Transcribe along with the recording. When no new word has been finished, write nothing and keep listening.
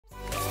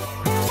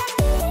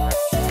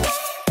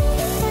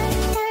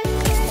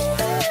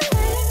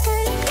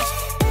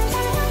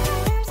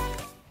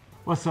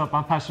What's up?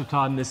 I'm Pastor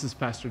Todd, and this is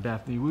Pastor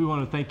Daphne. We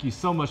want to thank you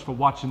so much for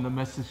watching the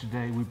message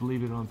today. We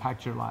believe it will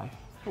impact your life.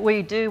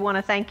 We do want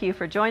to thank you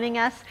for joining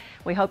us.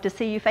 We hope to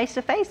see you face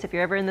to face if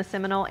you're ever in the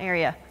Seminole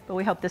area. But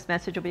we hope this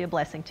message will be a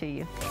blessing to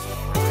you.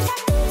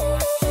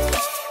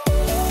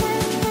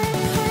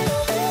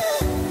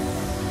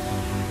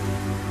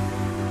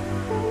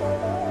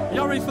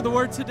 Y'all ready for the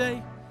word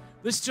today?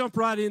 Let's jump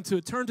right into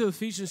it. Turn to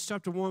Ephesians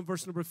chapter 1,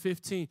 verse number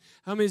 15.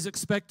 How many is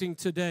expecting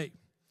today?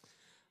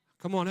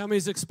 Come on, how many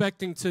is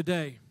expecting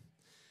today?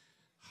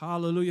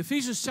 Hallelujah.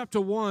 Ephesians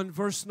chapter 1,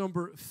 verse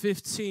number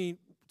 15.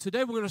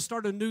 Today we're going to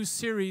start a new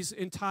series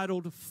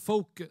entitled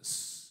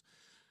Focus.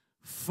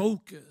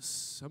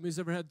 Focus. How many's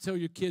ever had to tell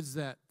your kids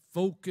that?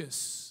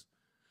 Focus.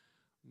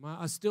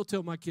 I still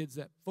tell my kids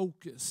that.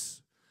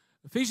 Focus.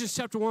 Ephesians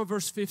chapter 1,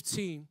 verse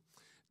 15.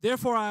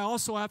 Therefore I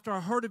also, after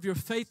I heard of your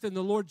faith in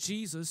the Lord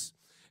Jesus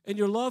and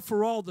your love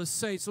for all the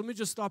saints. Let me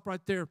just stop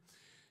right there.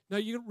 Now,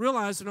 you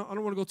realize, and I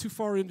don't want to go too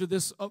far into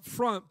this up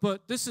front,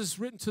 but this is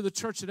written to the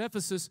church at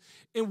Ephesus,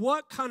 and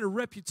what kind of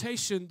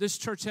reputation this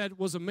church had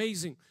was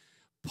amazing.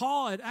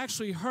 Paul had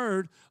actually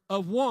heard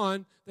of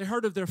one, they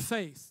heard of their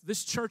faith.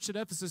 This church at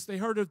Ephesus, they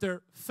heard of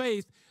their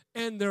faith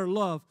and their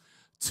love.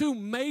 Two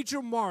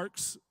major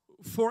marks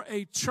for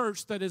a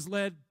church that is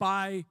led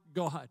by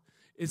God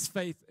is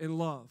faith and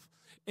love.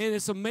 And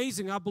it's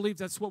amazing. I believe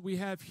that's what we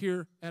have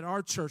here at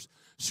our church.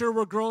 Sure,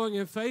 we're growing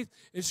in faith,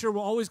 and sure, we're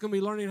always going to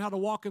be learning how to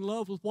walk in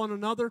love with one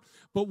another.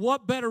 But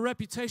what better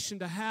reputation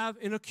to have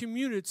in a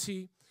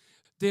community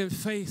than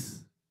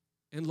faith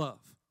and love?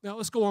 Now,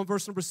 let's go on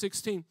verse number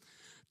 16.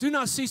 Do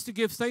not cease to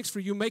give thanks for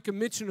you, make a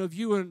mention of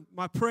you in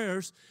my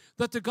prayers,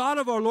 that the God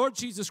of our Lord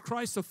Jesus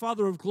Christ, the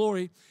Father of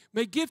glory,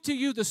 may give to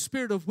you the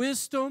spirit of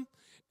wisdom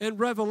and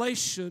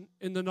revelation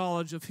in the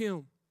knowledge of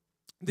him.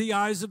 The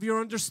eyes of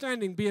your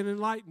understanding being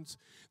enlightened,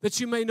 that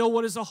you may know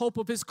what is the hope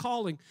of his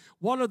calling,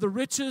 what are the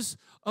riches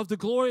of the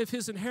glory of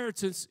his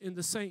inheritance in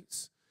the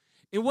saints,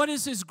 and what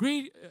is his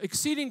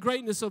exceeding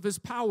greatness of his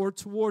power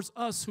towards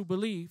us who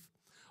believe,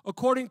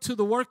 according to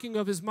the working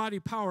of his mighty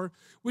power,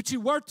 which he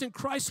worked in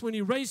Christ when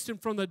he raised him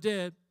from the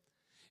dead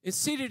and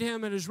seated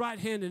him at his right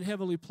hand in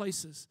heavenly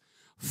places,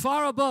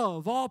 far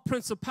above all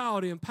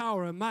principality and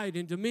power and might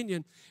and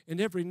dominion and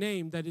every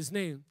name that is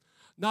named,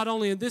 not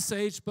only in this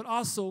age, but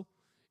also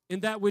in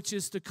that which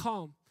is to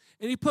come.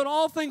 And he put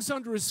all things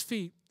under his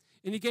feet,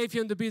 and he gave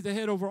him to be the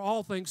head over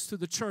all things to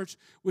the church,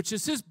 which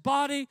is his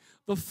body,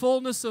 the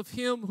fullness of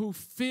him who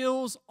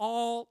fills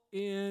all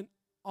in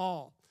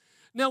all.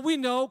 Now, we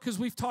know, because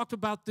we've talked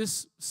about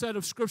this set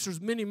of scriptures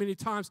many, many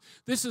times,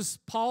 this is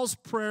Paul's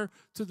prayer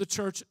to the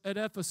church at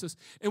Ephesus.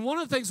 And one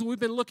of the things that we've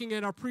been looking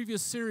at our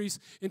previous series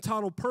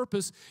entitled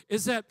Purpose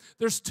is that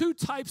there's two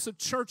types of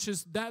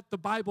churches that the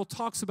Bible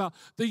talks about.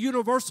 The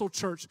universal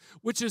church,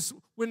 which is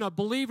when a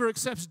believer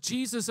accepts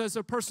Jesus as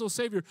their personal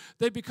Savior,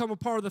 they become a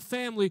part of the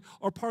family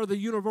or part of the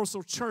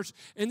universal church.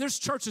 And there's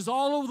churches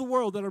all over the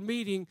world that are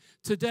meeting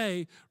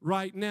today,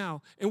 right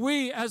now. And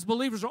we, as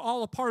believers, are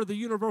all a part of the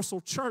universal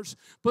church,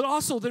 but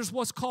also there's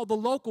what's called the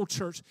local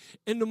church.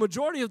 And the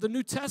majority of the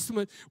New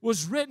Testament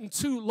was written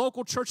to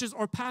local churches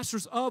or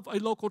pastors of a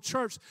local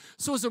church.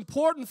 So it's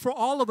important for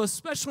all of us,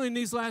 especially in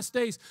these last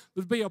days,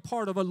 to be a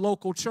part of a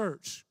local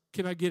church.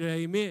 Can I get an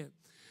amen?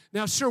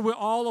 Now, sure, we're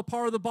all a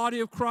part of the body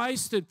of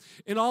Christ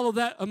and all of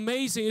that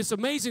amazing. It's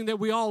amazing that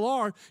we all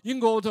are. You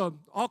can go to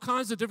all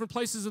kinds of different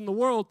places in the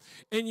world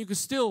and you can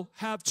still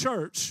have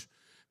church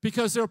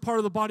because they're a part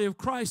of the body of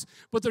Christ.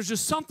 But there's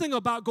just something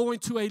about going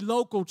to a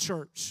local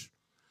church,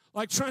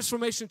 like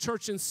Transformation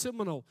Church in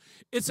Seminole.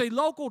 It's a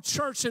local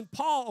church, and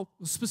Paul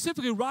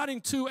specifically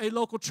writing to a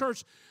local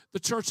church, the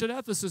church at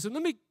Ephesus. And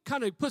let me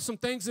kind of put some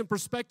things in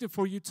perspective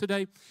for you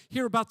today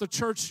here about the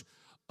church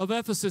of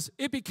Ephesus.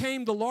 It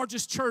became the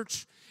largest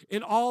church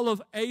in all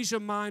of Asia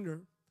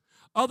Minor.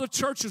 Other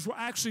churches were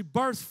actually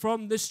birthed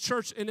from this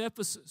church in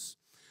Ephesus.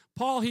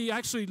 Paul, he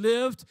actually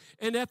lived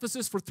in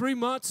Ephesus for 3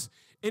 months,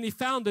 and he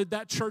founded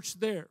that church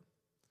there.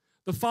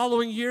 The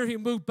following year, he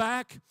moved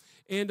back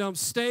and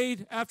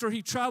stayed after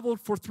he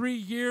traveled for 3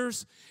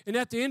 years. And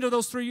at the end of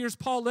those 3 years,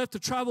 Paul left to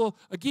travel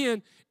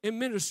again and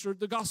ministered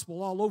the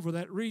gospel all over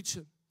that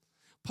region.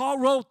 Paul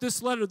wrote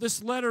this letter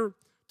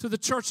to the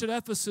church at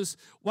Ephesus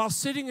while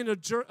sitting in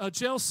a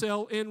jail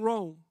cell in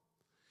Rome.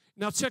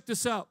 Now check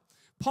this out.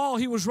 Paul,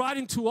 he was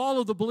writing to all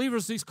of the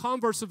believers, these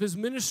converts of his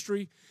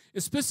ministry,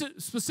 and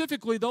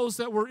specifically those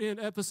that were in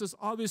Ephesus,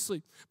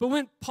 obviously. But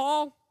when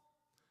Paul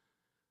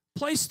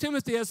placed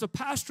Timothy as the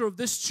pastor of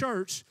this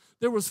church,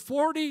 there was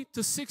 40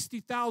 to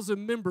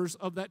 60,000 members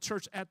of that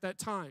church at that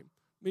time.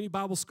 Many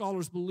Bible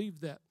scholars believe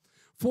that.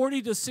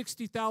 40 to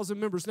 60,000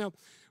 members. Now,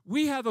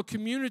 we have a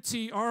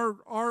community,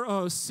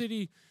 our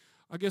city,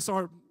 I guess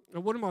our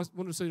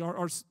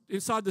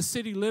inside the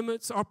city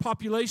limits, our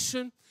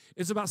population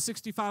is about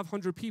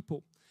 6,500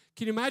 people.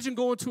 Can you imagine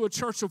going to a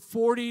church of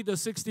 40 to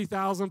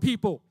 60,000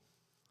 people?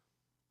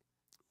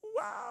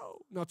 Wow.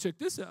 Now check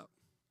this out.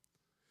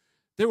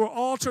 They were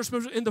all church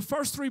members. In the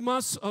first 3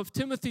 months of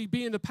Timothy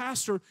being the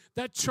pastor,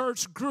 that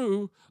church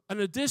grew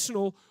an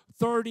additional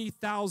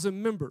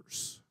 30,000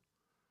 members.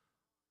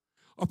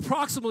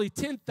 approximately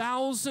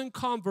 10,000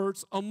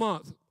 converts a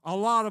month. A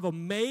lot of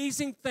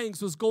amazing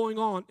things was going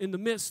on in the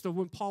midst of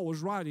when Paul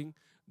was writing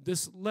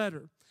this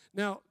letter.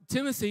 Now,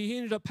 Timothy, he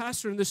ended up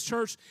pastoring this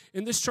church,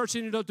 and this church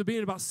ended up to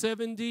being about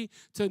 70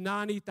 to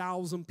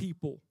 90,000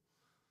 people.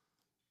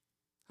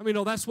 I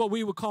mean, that's what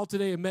we would call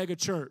today a mega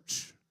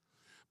church.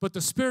 But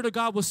the Spirit of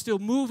God was still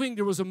moving.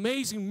 There was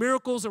amazing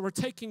miracles that were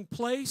taking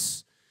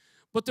place.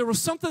 But there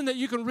was something that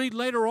you can read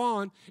later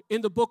on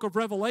in the book of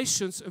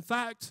Revelations. In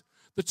fact,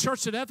 the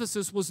church at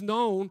Ephesus was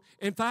known,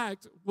 in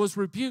fact, was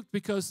rebuked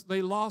because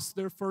they lost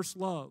their first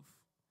love.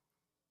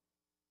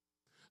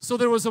 So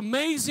there was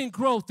amazing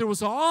growth. There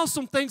was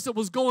awesome things that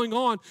was going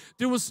on.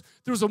 There was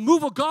a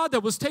move of God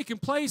that was taking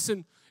place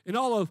in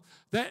all of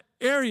that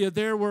area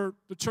there where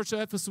the church of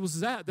Ephesus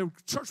was at. The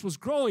church was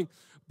growing.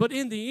 But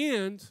in the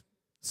end,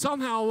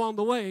 somehow along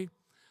the way,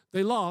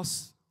 they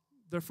lost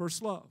their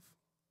first love.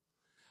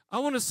 I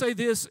want to say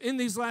this, in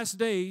these last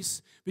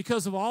days,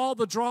 because of all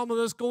the drama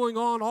that's going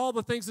on, all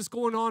the things that's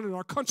going on in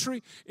our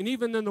country and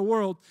even in the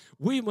world,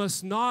 we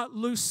must not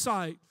lose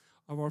sight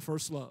of our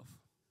first love.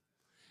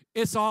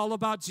 It's all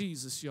about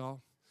Jesus,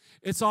 y'all.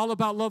 It's all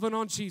about loving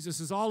on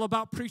Jesus. It's all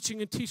about preaching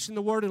and teaching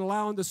the word and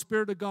allowing the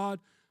Spirit of God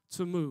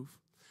to move.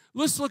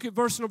 Let's look at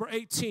verse number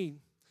 18.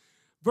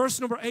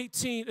 Verse number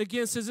 18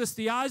 again says this,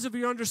 the eyes of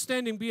your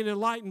understanding being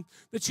enlightened,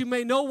 that you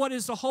may know what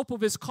is the hope of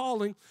his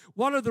calling,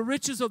 what are the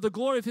riches of the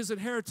glory of his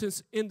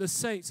inheritance in the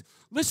saints.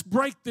 Let's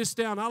break this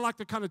down. I like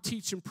to kind of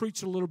teach and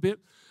preach a little bit.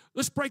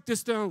 Let's break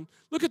this down.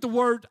 Look at the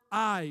word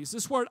eyes.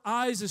 This word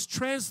eyes is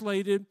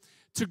translated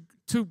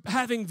to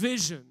having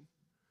vision,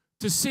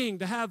 to seeing,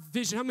 to have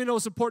vision. How many know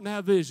it's important to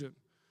have vision?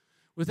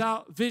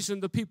 Without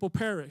vision, the people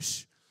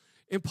perish.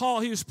 And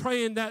Paul, he was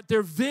praying that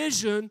their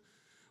vision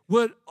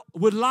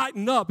would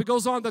lighten up. It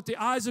goes on that the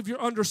eyes of your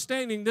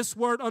understanding, this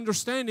word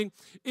understanding,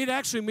 it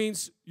actually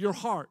means your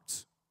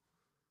heart.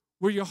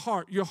 Where your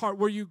heart,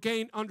 where you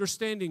gain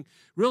understanding.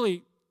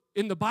 Really,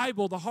 in the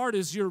Bible, the heart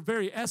is your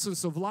very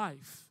essence of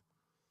life.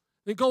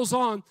 It goes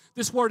on,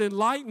 this word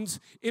enlightens,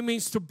 it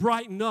means to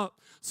brighten up.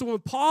 So when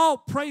Paul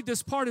prayed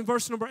this part in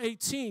verse number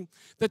 18,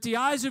 that the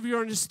eyes of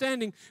your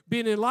understanding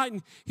being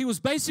enlightened, he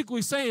was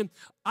basically saying,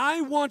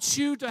 I want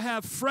you to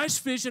have fresh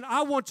vision.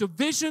 I want a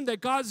vision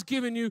that God's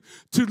given you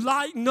to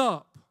lighten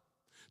up,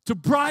 to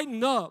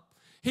brighten up.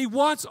 He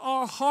wants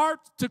our heart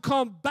to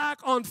come back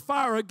on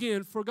fire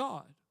again for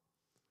God.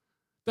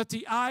 That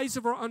the eyes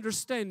of our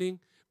understanding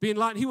being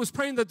enlightened. He was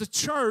praying that the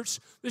church,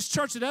 this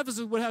church at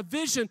Ephesus, would have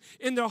vision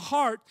in their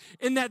heart,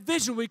 and that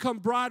vision would become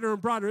brighter and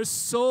brighter. It's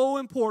so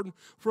important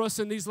for us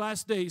in these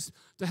last days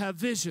to have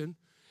vision,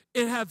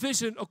 and have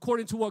vision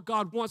according to what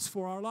God wants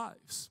for our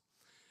lives.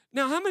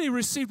 Now, how many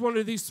received one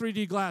of these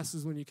 3D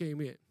glasses when you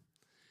came in?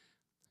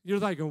 You're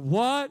thinking,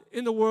 what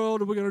in the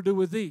world are we going to do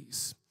with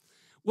these?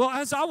 Well,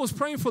 as I was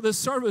praying for this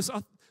service,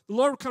 the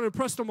Lord kind of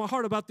pressed on my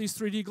heart about these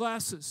 3D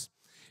glasses.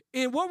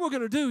 And what we're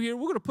going to do here,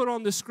 we're going to put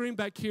on this screen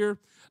back here,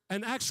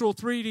 an actual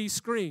 3D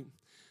screen.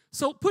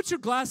 So put your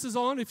glasses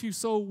on if you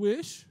so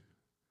wish.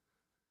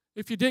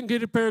 If you didn't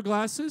get a pair of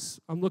glasses,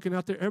 I'm looking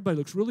out there. Everybody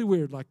looks really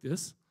weird like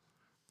this.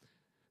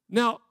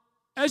 Now,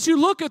 as you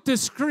look at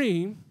this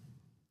screen,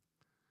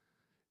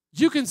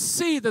 you can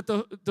see that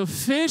the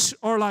fish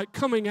are like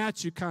coming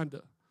at you kind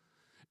of.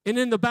 And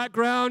in the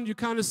background, you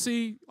kind of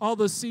see all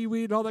the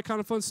seaweed, all that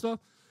kind of fun stuff.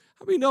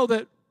 How many know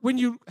that when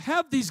you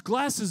have these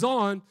glasses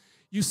on,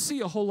 you see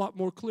a whole lot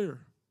more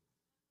clear?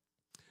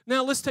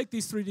 Now, let's take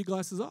these 3D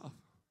glasses off.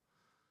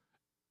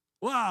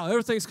 Wow,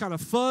 everything's kind of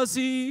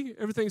fuzzy.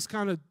 Everything's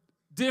kind of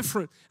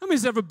different. How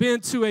many's ever been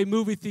to a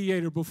movie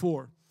theater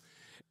before?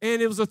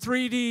 And it was a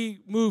 3D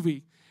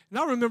movie. And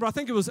I remember, I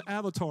think it was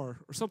Avatar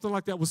or something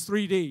like that was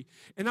 3D.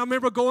 And I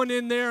remember going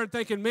in there and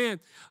thinking,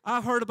 man,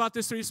 I've heard about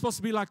this 3D. It's supposed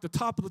to be like the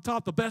top of the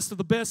top, the best of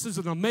the best. This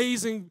is an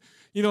amazing,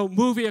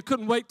 movie. I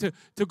couldn't wait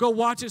to go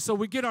watch it. So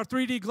we get our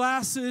 3D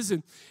glasses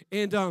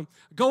and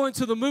go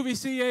into the movie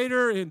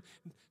theater, and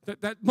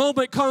that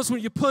moment comes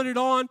when you put it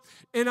on,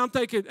 and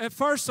at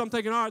first I'm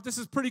thinking, all right, this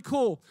is pretty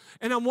cool.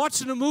 And I'm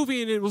watching the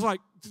movie, and it was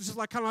like, just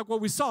like kind of like what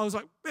we saw. I was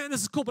like, man,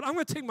 this is cool, but I'm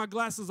going to take my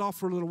glasses off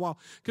for a little while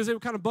because they were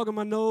kind of bugging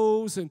my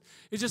nose, and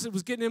it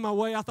was getting in my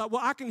way. I thought,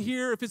 well, I can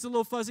hear if it's a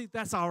little fuzzy,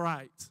 that's all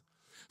right.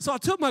 So I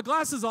took my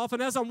glasses off,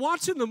 and as I'm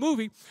watching the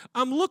movie,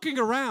 I'm looking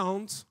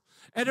around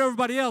at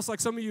everybody else, like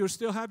some of you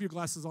still have your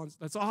glasses on.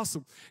 That's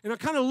awesome. And I'm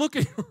kind of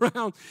looking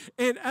around,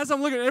 and as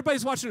I'm looking,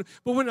 everybody's watching.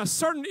 But when a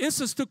certain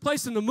instance took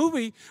place in the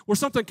movie where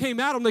something came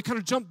at them, they kind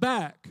of jumped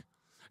back.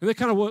 And they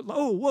kind of went,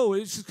 oh, whoa.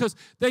 It's just because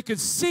they could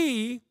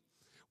see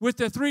with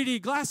their 3D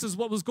glasses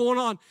what was going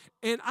on.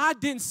 And I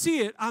didn't see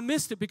it. I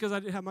missed it because I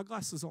didn't have my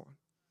glasses on.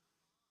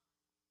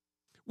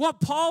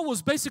 What Paul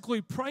was basically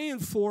praying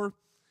for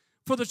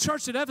the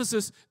church at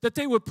Ephesus, that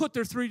they would put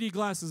their 3D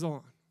glasses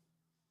on.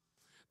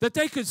 That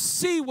they could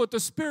see what the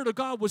Spirit of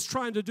God was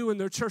trying to do in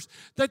their church.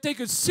 That they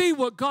could see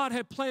what God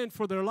had planned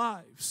for their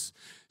lives.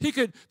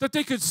 That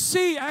they could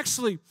see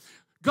actually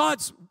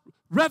God's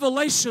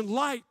revelation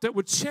light that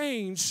would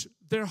change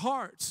their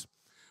hearts.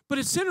 But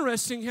it's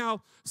interesting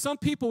how some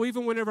people,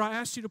 even whenever I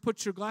asked you to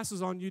put your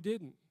glasses on, you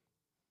didn't.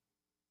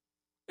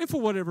 And for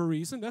whatever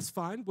reason, that's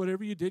fine.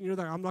 Whatever you did, and you're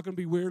like, I'm not going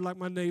to be weird like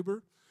my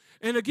neighbor.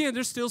 And again,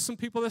 there's still some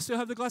people that still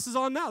have the glasses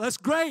on now. That's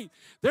great.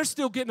 They're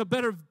still getting a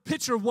better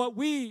picture of what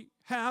we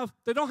have.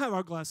 They don't have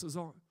our glasses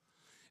on.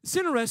 It's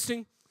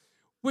interesting.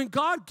 When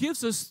God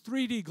gives us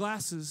 3D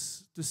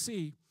glasses to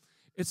see,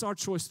 it's our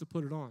choice to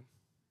put it on.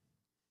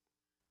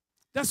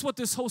 That's what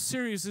this whole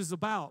series is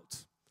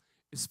about,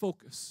 is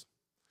focus.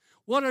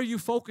 What are you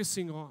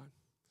focusing on?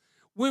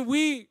 When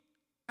we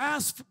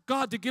ask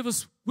God to give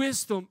us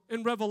wisdom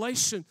and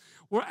revelation,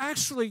 we're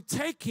actually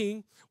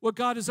taking what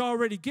God has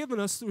already given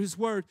us through His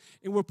Word,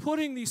 and we're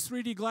putting these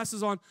 3D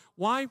glasses on.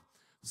 Why?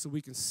 So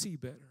we can see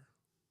better.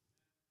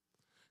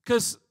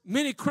 Because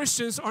many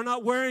Christians are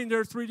not wearing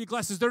their 3D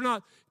glasses. They're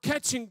not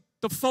catching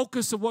the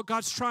focus of what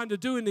God's trying to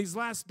do in these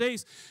last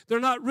days. They're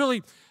not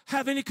really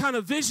have any kind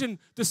of vision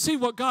to see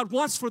what God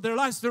wants for their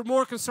lives. They're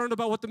more concerned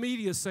about what the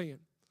media is saying,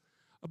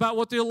 about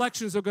what the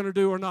elections are going to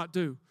do or not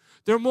do.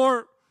 They're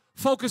more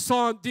focused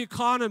on the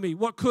economy,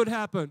 what could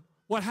happen,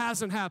 what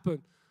hasn't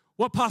happened,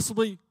 what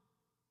possibly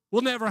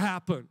will never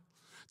happen.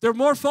 They're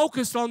more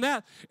focused on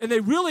that, and they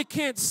really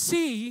can't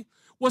see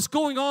what's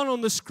going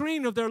on the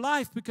screen of their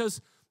life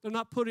because they're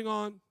not putting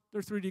on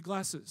their 3D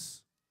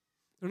glasses.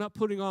 They're not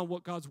putting on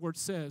what God's Word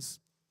says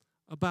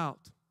about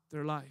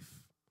their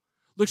life.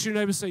 Look at your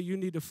neighbor and say, you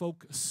need to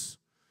focus.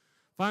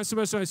 Find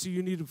somebody and say,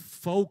 you need to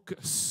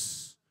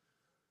focus.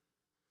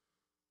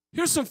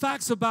 Here's some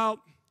facts about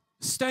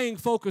staying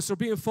focused or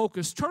being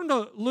focused. Turn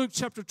to Luke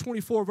chapter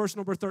 24, verse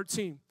number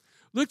 13.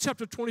 Luke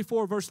chapter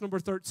 24, verse number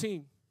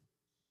 13.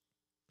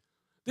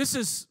 This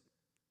is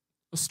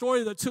a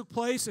story that took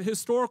place, a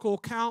historical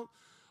account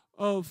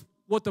of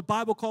what the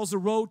Bible calls the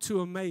road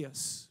to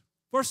Emmaus.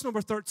 Verse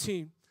number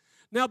 13.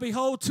 Now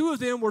behold, two of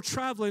them were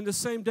traveling the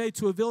same day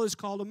to a village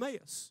called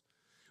Emmaus,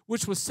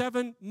 which was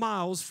 7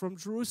 miles from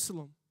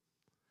Jerusalem.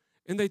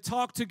 And they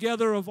talked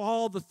together of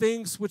all the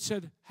things which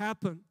had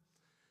happened.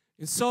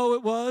 And so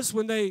it was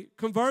when they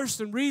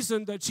conversed and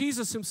reasoned that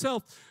Jesus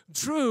himself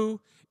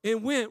drew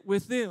and went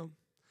with them.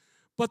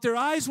 But their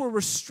eyes were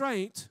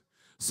restrained,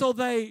 so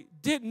they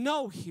didn't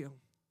know him.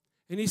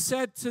 And he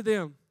said to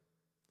them,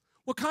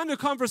 what kind of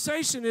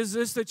conversation is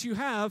this that you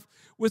have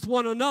with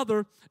one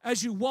another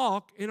as you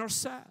walk and are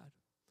sad?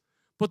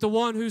 But the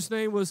one whose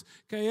name was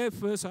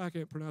Caiaphas, I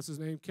can't pronounce his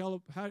name.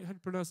 Caleb, how do you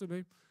pronounce the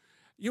name?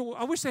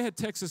 I wish they had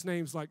Texas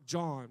names like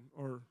John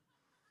or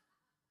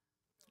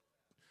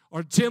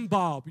Jim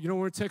Bob.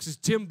 We're in Texas,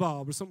 Jim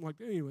Bob or something like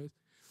that. Anyways,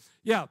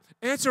 yeah,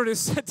 answered and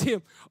said to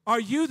him, are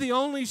you the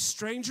only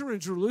stranger in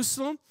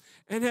Jerusalem?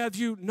 And have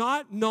you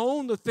not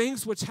known the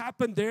things which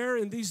happened there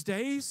in these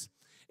days?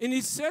 And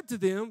he said to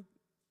them,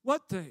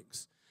 what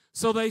things?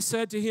 So they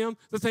said to him,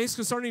 the things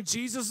concerning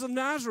Jesus of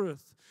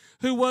Nazareth,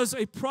 who was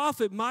a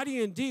prophet,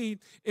 mighty indeed,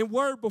 in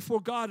word before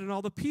God and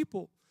all the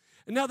people.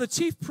 And now the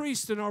chief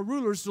priests and our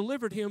rulers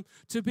delivered him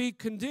to be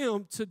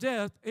condemned to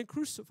death and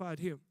crucified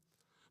him.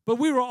 But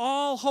we were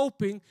all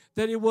hoping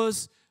that it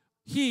was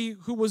he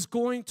who was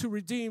going to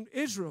redeem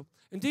Israel.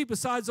 Indeed,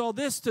 besides all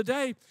this,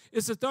 today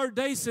is the third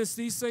day since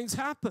these things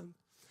happened.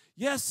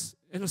 Yes,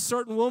 and a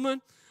certain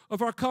woman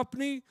of our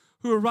company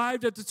who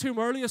arrived at the tomb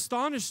early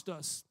astonished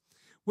us.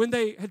 When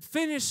they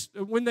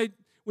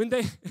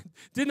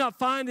did not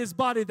find his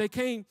body, they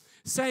came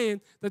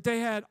saying that they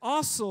had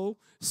also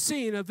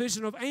seen a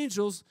vision of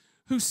angels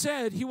who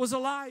said he was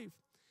alive.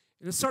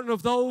 And a certain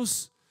of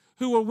those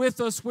who were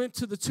with us went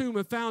to the tomb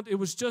and found it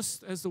was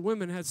just as the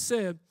women had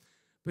said,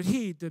 but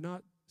he did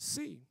not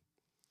see.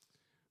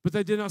 But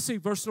they did not see.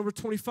 Verse number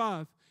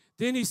 25.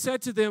 Then he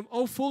said to them,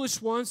 O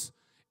foolish ones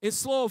and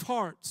slow of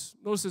heart.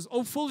 Notice this,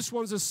 O foolish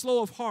ones and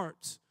slow of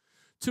heart,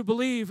 to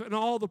believe in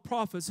all the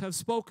prophets have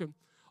spoken.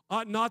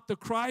 Ought not the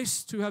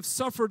Christ to have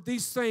suffered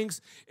these things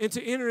and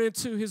to enter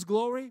into his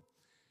glory?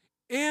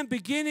 And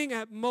beginning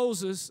at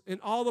Moses and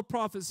all the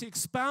prophets, he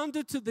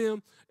expounded to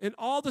them in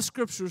all the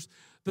scriptures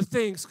the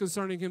things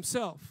concerning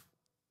himself.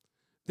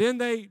 Then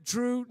they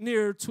drew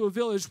near to a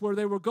village where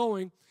they were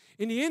going,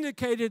 and he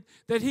indicated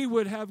that he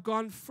would have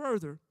gone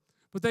further.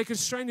 But they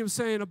constrained him,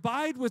 saying,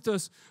 abide with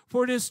us,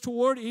 for it is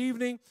toward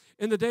evening,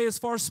 and the day is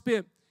far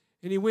spent.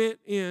 And he went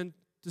in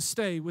to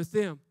stay with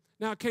them.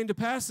 Now it came to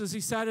pass, as he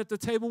sat at the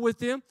table with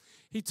them,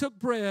 he took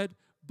bread,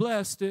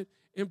 blessed it,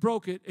 and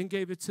broke it, and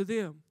gave it to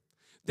them.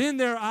 Then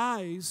their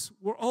eyes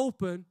were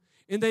open,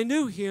 and they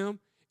knew him,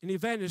 and he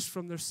vanished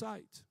from their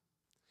sight.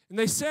 And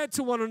they said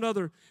to one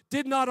another,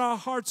 did not our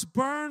hearts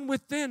burn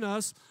within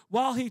us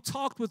while he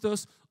talked with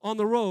us on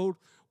the road,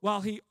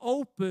 while he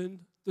opened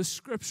the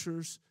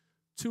scriptures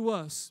to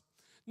us?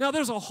 Now,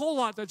 there's a whole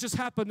lot that just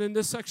happened in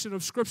this section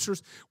of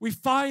scriptures. We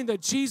find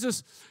that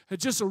Jesus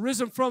had just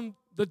arisen from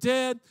the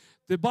dead.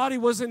 The body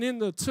wasn't in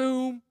the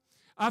tomb.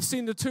 I've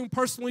seen the tomb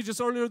personally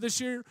just earlier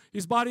this year.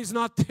 His body's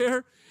not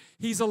there.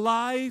 He's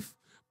alive.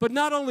 But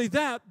not only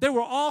that, they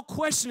were all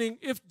questioning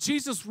if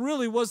Jesus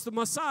really was the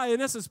Messiah in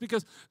essence,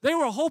 because they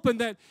were hoping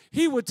that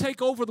he would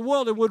take over the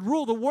world and would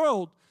rule the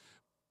world.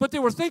 But they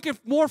were thinking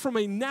more from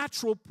a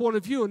natural point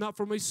of view and not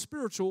from a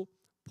spiritual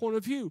point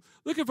of view.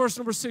 Look at verse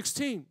number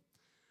 16.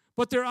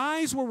 but their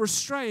eyes were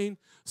restrained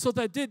so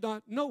they did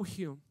not know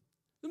him.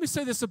 Let me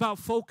say this about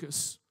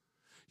focus.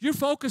 Your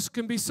focus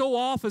can be so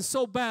off and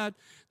so bad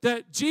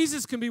that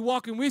Jesus can be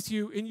walking with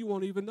you and you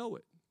won't even know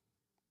it.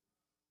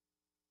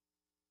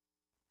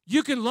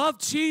 You can love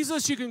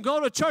Jesus, you can go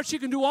to church, you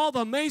can do all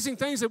the amazing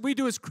things that we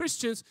do as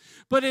Christians,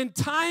 but in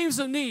times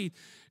of need,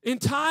 in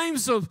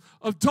times of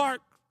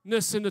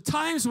darkness, in the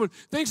times when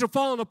things are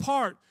falling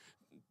apart,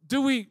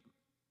 do we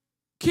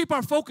keep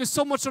our focus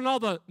so much on all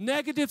the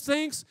negative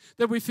things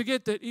that we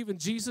forget that even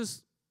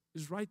Jesus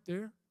is right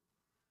there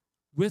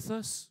with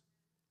us?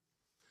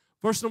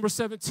 Verse number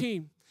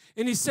 17,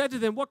 and he said to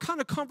them, what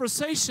kind of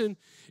conversation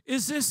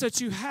is this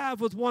that you have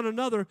with one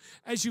another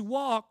as you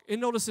walk, and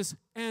notice this,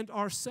 and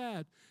are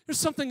sad? There's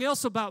something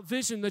else about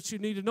vision that you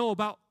need to know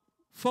about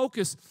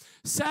focus.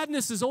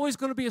 Sadness is always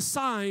going to be a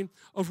sign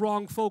of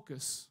wrong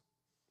focus.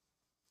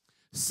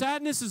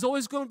 Sadness is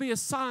always going to be a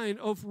sign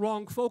of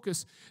wrong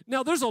focus.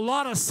 Now, there's a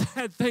lot of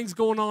sad things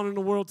going on in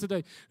the world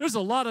today. There's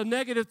a lot of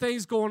negative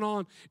things going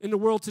on in the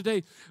world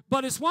today.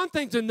 But it's one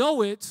thing to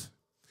know it.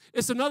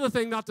 It's another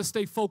thing not to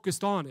stay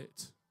focused on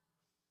it.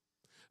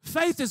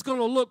 Faith is going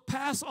to look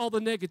past all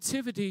the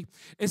negativity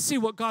and see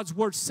what God's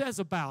word says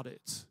about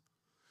it.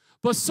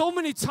 But so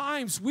many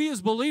times we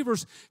as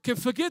believers can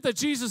forget that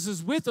Jesus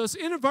is with us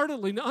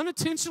inadvertently,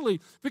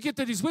 unintentionally forget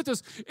that he's with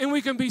us, and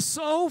we can be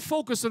so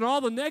focused on all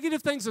the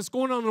negative things that's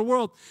going on in the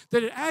world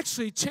that it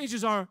actually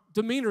changes our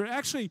demeanor. It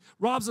actually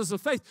robs us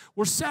of faith.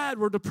 We're sad,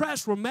 we're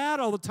depressed, we're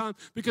mad all the time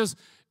because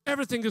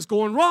everything is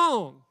going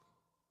wrong.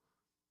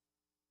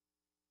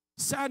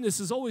 Sadness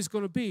is always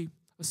going to be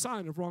a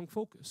sign of wrong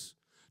focus.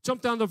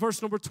 Jump down to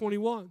verse number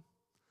 21.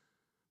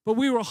 But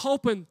we were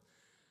hoping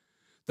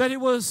that it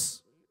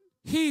was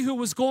he who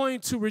was going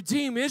to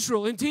redeem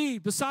Israel.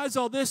 Indeed, besides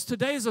all this,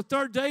 today is the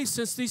third day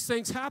since these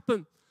things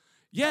happened.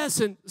 Yes,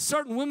 and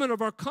certain women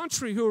of our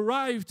country who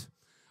arrived,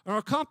 or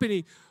our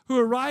company, who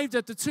arrived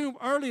at the tomb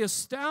early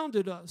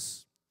astounded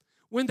us.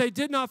 When they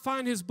did not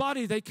find his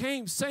body, they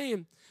came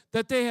saying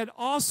that they had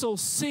also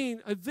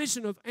seen a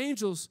vision of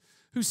angels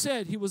who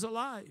said he was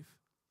alive.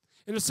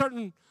 And a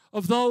certain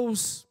of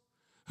those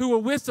who were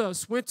with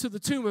us went to the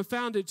tomb and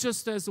found it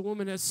just as the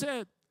woman had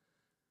said.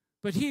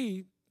 But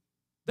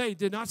they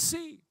did not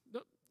see.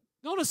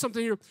 Notice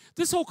something here.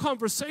 This whole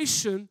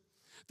conversation,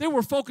 they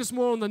were focused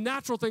more on the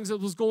natural things that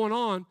was going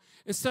on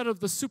instead of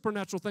the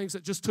supernatural things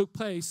that just took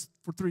place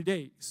for 3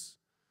 days.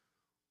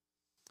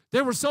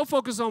 They were so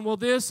focused on, well,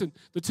 this, and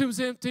the tomb's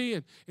empty,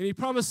 and he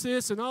promised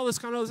this, and all this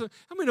kind of stuff.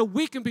 I mean,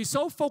 we can be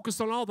so focused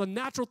on all the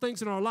natural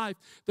things in our life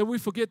that we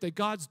forget that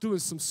God's doing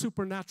some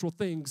supernatural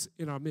things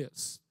in our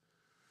midst.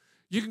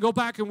 You can go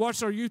back and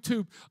watch our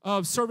YouTube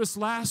service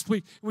last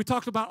week. We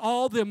talked about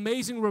all the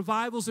amazing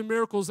revivals and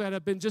miracles that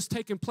have been just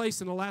taking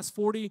place in the last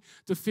 40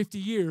 to 50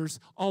 years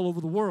all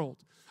over the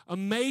world.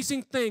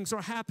 Amazing things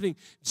are happening.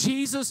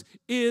 Jesus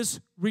is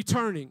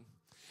returning,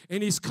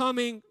 and he's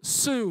coming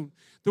soon.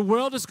 The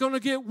world is going to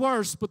get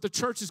worse, but the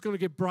church is going to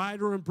get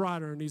brighter and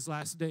brighter in these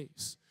last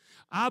days.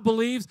 I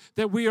believe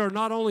that we are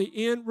not only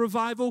in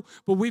revival,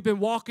 but we've been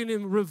walking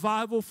in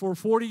revival for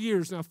 40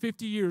 years now,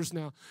 50 years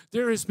now.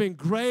 There has been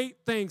great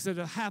things that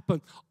have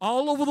happened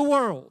all over the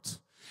world,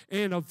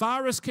 and a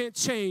virus can't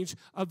change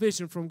a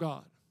vision from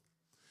God.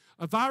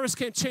 A virus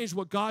can't change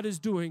what God is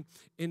doing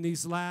in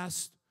these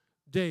last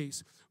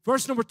days.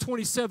 Verse number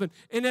 27,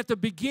 and at the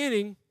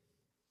beginning,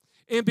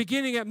 and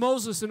beginning at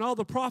Moses and all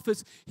the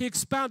prophets, he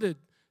expounded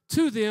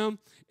to them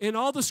in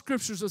all the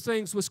scriptures of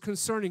things was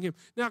concerning him.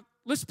 Now,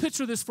 let's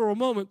picture this for a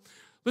moment.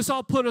 Let's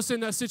all put us in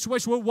that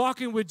situation. We're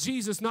walking with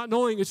Jesus, not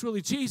knowing it's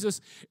really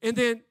Jesus. And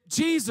then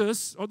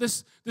Jesus, or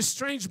this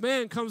strange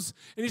man, comes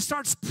and he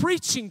starts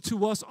preaching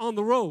to us on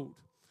the road.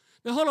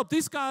 Now, hold up.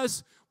 These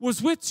guys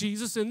was with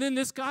Jesus, and then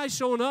this guy's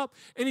showing up,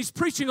 and he's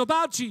preaching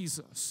about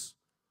Jesus.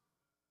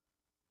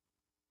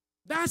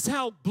 That's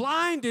how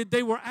blinded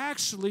they were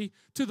actually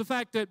to the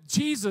fact that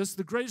Jesus,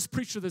 the greatest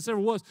preacher that's ever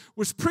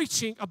was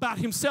preaching about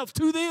himself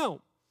to them.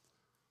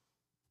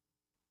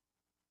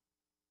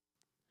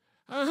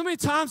 How many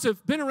times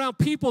have been around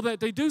people that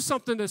they do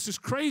something that's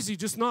just crazy,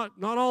 just not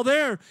all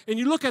there, and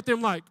you look at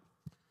them like,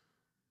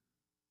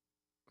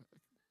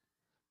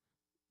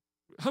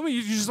 how many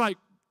of you just like,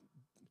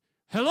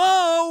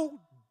 hello?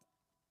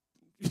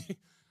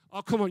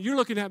 Oh, come on, you're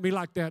looking at me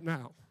like that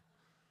now.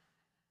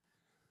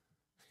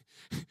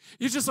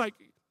 You're just like,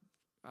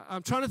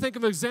 I'm trying to think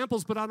of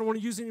examples, but I don't want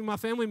to use any of my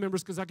family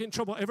members because I get in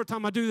trouble every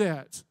time I do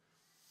that.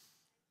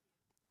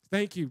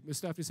 Thank you. Miss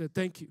Stephanie said,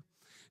 thank you.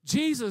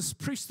 Jesus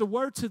preached the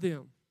word to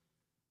them.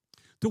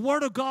 The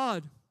word of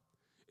God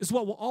is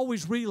what will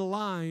always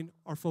realign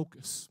our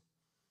focus.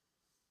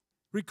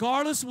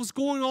 Regardless of what's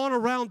going on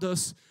around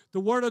us, the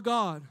word of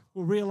God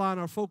will realign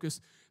our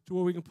focus to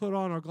where we can put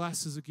on our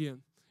glasses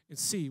again and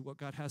see what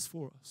God has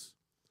for us.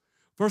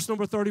 Verse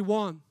number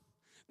 31.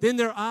 Then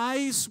their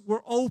eyes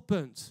were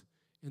opened,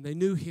 and they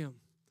knew him,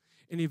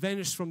 and he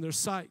vanished from their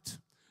sight.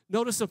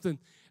 Notice something.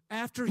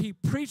 After he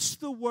preached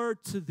the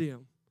word to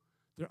them,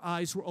 their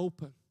eyes were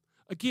open.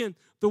 Again,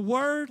 the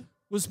word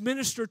was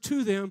ministered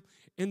to them,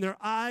 and their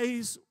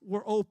eyes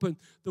were open.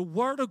 The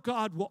Word of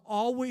God will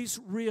always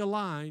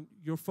realign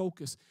your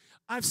focus.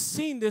 I've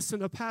seen this in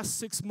the past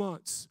 6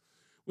 months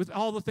with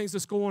all the things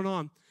that's going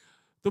on.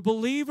 The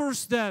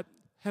believers that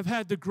have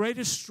had the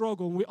greatest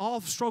struggle, and we all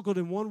have struggled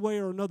in one way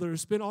or another.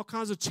 There's been all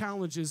kinds of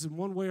challenges in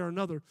one way or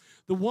another.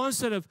 The ones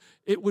that have,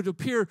 it would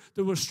appear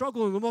that were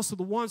struggling the most, are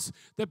the ones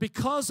that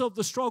because of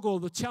the struggle,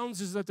 the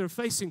challenges that they're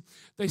facing,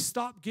 they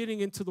stop getting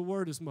into the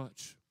Word as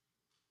much.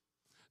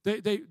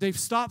 They've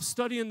stopped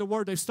studying the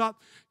Word. They've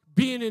stopped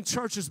being in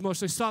church as much.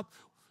 They stopped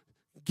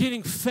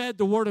getting fed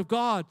the Word of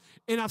God.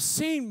 And I've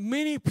seen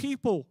many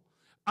people,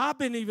 I've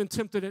been even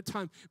tempted at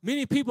times,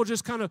 many people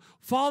just kind of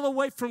fall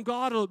away from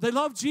God. They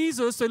love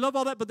Jesus, they love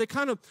all that, but they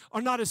kind of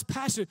are not as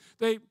passionate.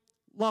 They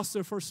lost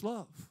their first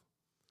love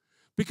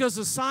because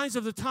the signs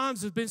of the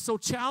times have been so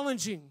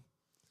challenging.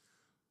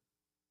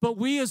 But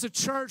we as a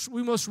church,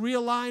 we must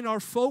realign our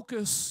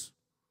focus.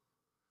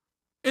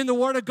 And the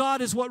Word of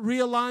God is what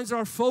realigns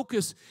our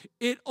focus.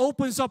 It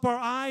opens up our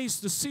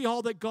eyes to see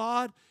all that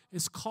God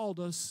has called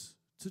us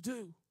to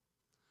do.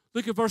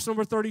 Look at verse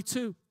number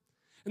 32.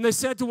 And they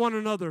said to one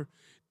another,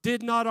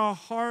 did not our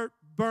heart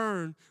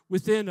burn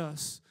within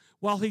us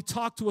while he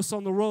talked to us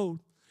on the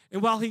road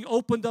and while he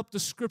opened up the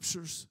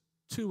Scriptures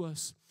to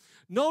us?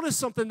 Notice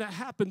something that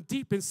happened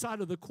deep inside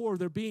of the core of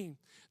their being.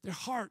 Their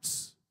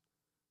hearts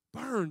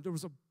burned. There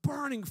was a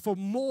burning for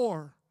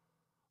more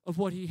of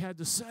what he had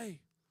to say.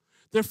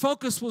 Their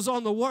focus was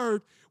on the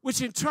Word,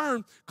 which in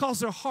turn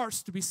caused their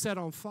hearts to be set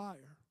on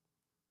fire.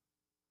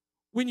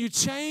 When you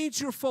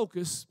change your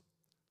focus,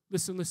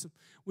 listen.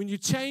 When you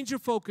change your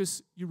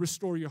focus, you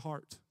restore your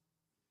heart.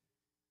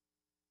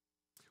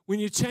 When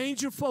you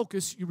change your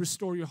focus, you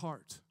restore your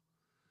heart.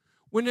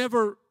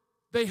 Whenever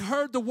they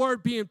heard the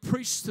Word being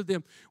preached to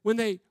them, when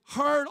they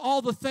heard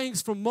all the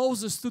things from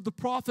Moses through the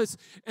prophets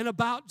and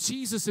about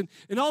Jesus and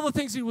all the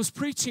things he was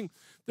preaching,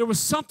 there was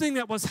something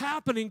that was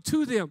happening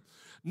to them.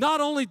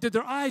 Not only did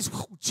their eyes,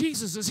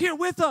 Jesus is here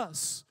with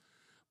us,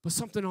 but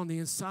something on the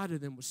inside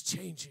of them was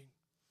changing.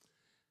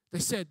 They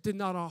said, did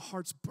not our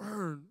hearts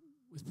burn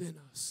within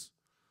us?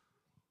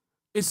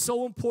 It's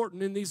so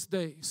important in these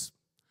days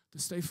to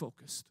stay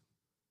focused.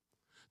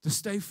 To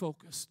stay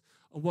focused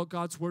on what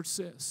God's Word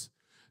says.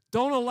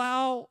 Don't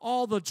allow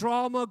all the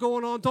drama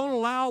going on. Don't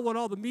allow what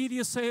all the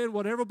media is saying,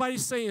 what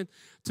everybody's saying,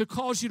 to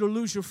cause you to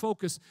lose your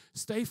focus.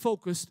 Stay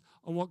focused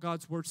on what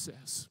God's Word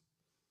says.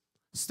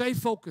 Stay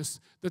focused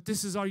that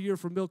this is our year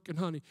for milk and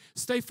honey.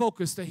 Stay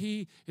focused that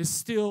he is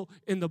still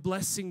in the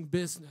blessing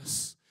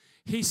business.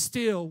 He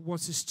still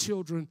wants his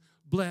children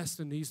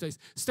blessed in these days.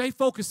 Stay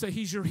focused that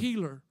he's your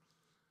healer.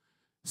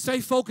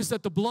 Stay focused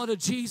that the blood of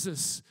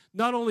Jesus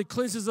not only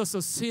cleanses us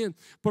of sin,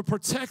 but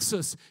protects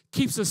us,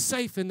 keeps us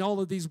safe in all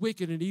of these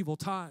wicked and evil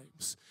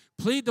times.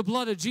 Plead the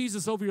blood of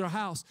Jesus over your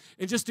house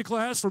and just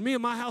declare, as for me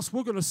and my house,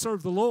 we're going to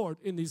serve the Lord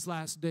in these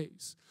last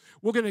days.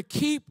 We're going to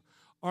keep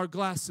our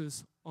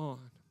glasses on.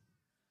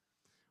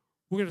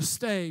 We're going to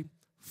stay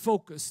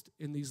focused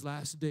in these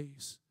last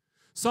days.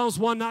 Psalms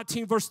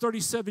 119, verse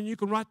 37, you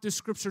can write this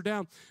scripture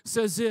down,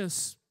 says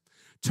this,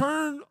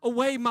 turn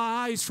away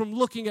my eyes from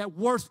looking at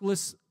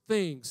worthless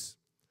things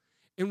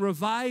and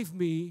revive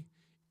me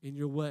in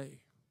your way.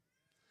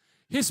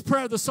 His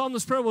prayer, the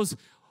psalmist's prayer was,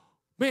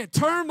 man,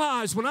 turn my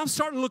eyes. When I'm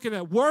starting looking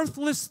at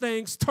worthless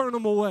things, turn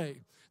them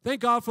away.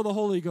 Thank God for the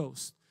Holy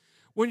Ghost.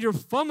 When you're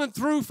thumbing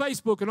through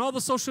Facebook and all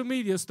the social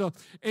media stuff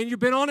and you've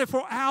been on it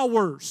for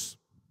hours,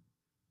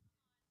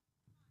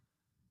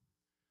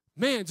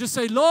 man, just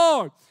say,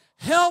 Lord,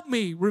 help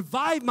me,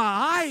 revive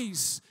my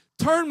eyes,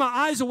 turn my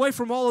eyes away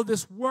from all of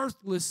this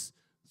worthless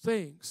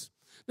things.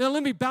 Now,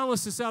 let me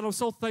balance this out. I'm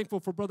so thankful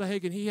for Brother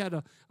Hagin. He had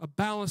a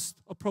balanced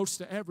approach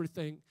to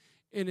everything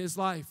in his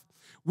life.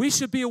 We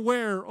should be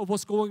aware of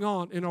what's going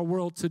on in our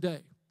world today.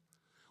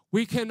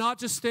 We cannot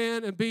just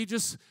stand and be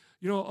just,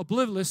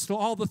 oblivious to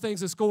all the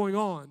things that's going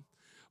on.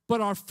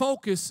 But our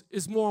focus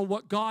is more on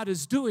what God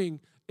is doing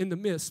in the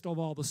midst of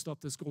all the stuff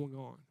that's going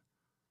on.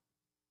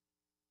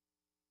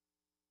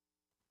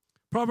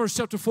 Proverbs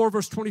chapter 4,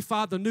 verse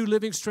 25, the New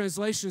Living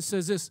Translation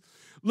says this,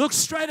 look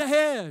straight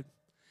ahead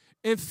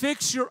and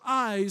fix your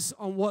eyes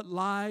on what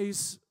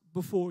lies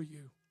before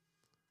you.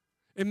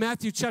 In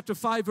Matthew chapter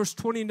 5, verse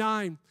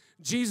 29,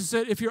 Jesus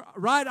said, if your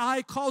right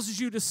eye causes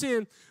you to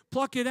sin,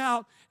 pluck it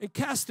out and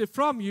cast it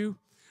from you,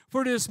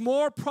 for it is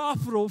more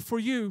profitable for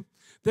you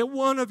that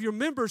one of your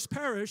members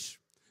perish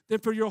than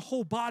for your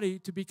whole body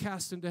to be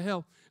cast into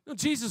hell. Now,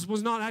 Jesus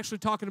was not actually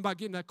talking about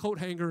getting that coat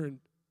hanger and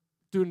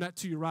doing that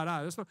to your right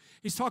eye. That's not,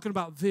 he's talking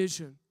about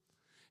vision.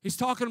 He's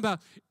talking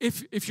about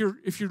if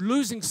you're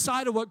losing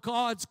sight of what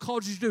God's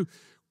called you to do,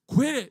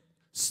 quit it.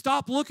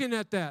 Stop looking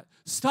at that.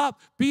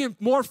 Stop being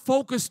more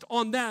focused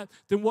on that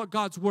than what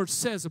God's Word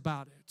says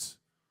about it.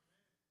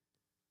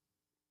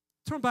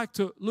 Turn back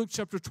to Luke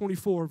chapter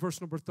 24,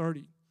 verse number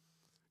 30.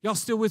 Y'all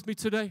still with me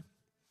today?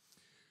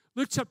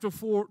 Luke chapter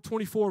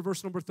 24,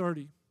 verse number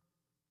 30.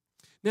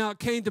 Now it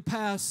came to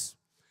pass,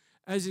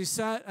 as he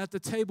sat at the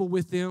table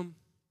with them,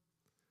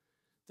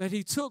 that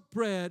he took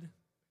bread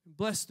and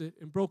blessed it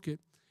and broke it,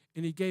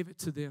 and he gave it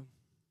to them.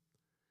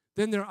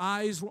 Then their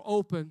eyes were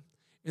open,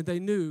 and they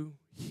knew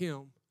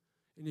him,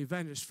 and he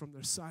vanished from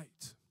their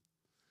sight.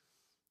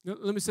 Now,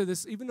 let me say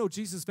this. Even though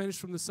Jesus vanished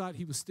from the sight,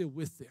 he was still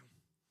with them.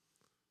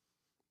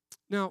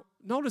 Now,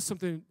 notice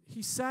something.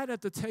 He sat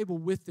at the table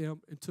with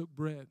them and took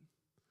bread.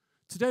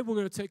 Today, we're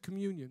going to take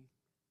communion.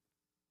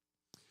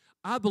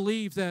 I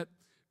believe that,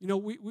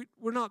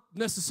 we're not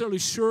necessarily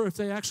sure if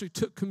they actually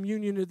took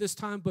communion at this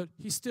time, but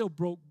he still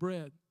broke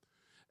bread.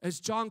 As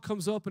John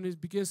comes up and he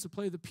begins to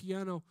play the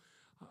piano,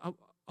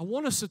 I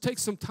want us to take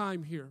some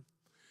time here.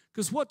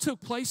 Because what took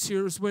place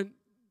here is when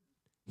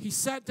he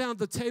sat down at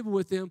the table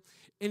with them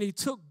and he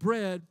took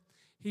bread,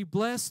 he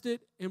blessed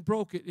it and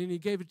broke it, and he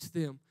gave it to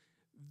them.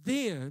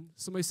 Then,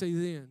 somebody say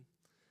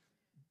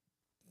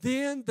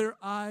then their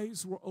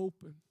eyes were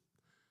open.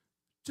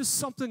 Just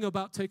something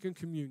about taking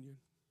communion.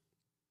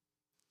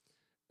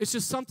 It's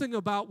just something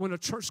about when a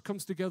church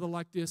comes together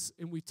like this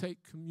and we take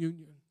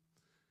communion.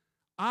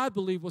 I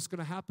believe what's going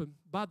to happen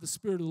by the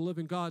Spirit of the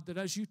living God, that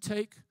as you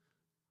take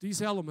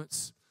these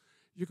elements,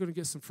 you're going to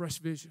get some fresh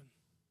vision.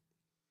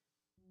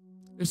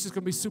 It's just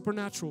going to be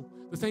supernatural.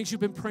 The things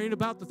you've been praying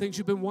about, the things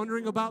you've been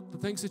wondering about, the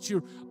things that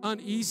you're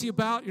uneasy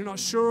about, you're not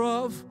sure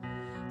of,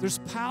 there's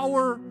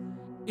power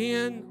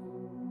in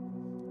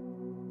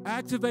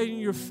activating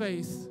your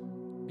faith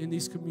in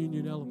these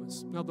communion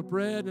elements. Now, the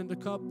bread and the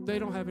cup, they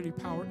don't have any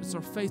power. It's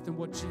our faith in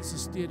what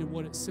Jesus did and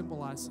what it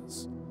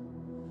symbolizes.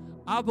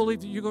 I believe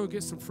that you're going to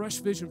get some fresh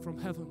vision from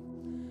heaven.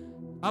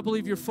 I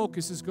believe your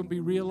focus is going to be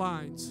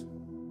realigned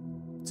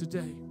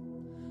today.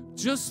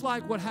 Just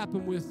like what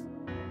happened with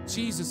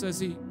Jesus as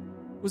he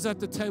was at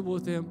the table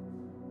with them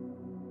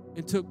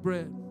and took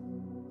bread.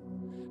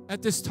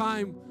 At this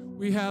time,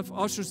 we have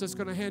ushers that's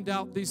going to hand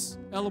out these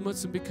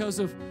elements, and because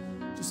of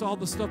just all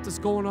the stuff that's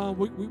going on,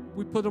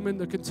 we put them in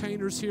the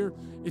containers here.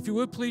 If you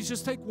would, please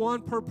just take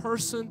one per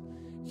person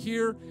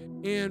here,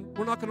 and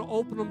we're not going to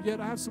open them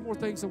yet. I have some more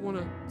things I want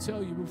to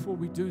tell you before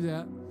we do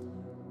that.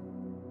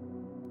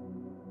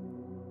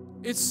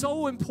 It's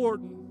so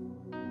important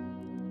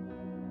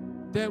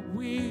that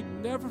we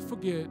never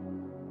forget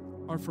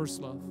our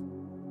first love.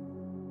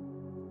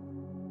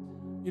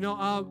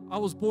 I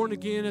was born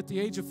again at the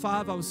age of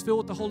 5. I was filled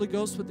with the Holy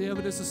Ghost with the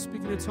evidence of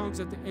speaking in tongues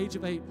at the age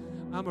of 8.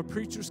 I'm a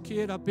preacher's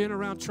kid. I've been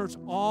around church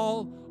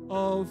all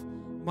of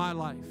my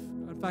life.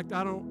 In fact,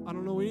 I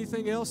don't know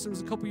anything else. There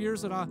was a couple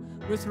years that I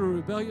went through a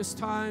rebellious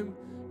time.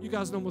 You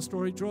guys know my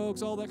story,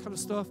 drugs, all that kind of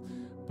stuff.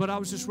 But I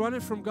was just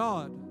running from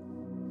God.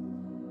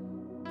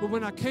 But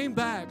when I came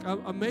back,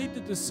 I made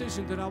the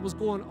decision that I was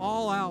going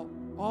all out,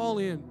 all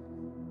in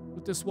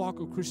with this walk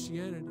of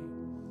Christianity.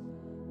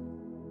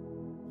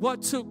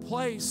 What took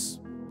place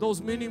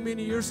those many,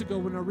 many years ago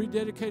when I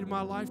rededicated my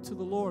life to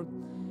the Lord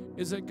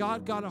is that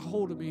God got a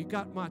hold of me. He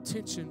got my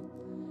attention,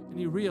 and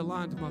he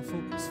realigned my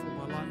focus for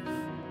my life.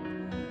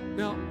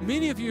 Now,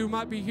 many of you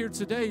might be here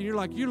today, and you're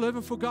like, you're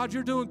living for God,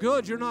 you're doing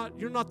good. You're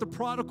not the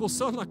prodigal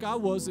son like I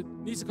was that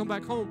needs to come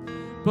back home.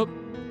 But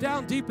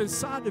down deep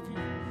inside of you,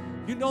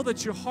 you know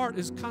that your heart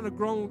has kind of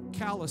grown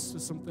callous to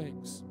some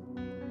things.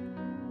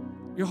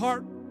 Your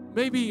heart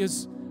maybe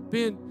has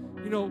been,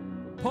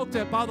 poked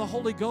at by the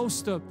Holy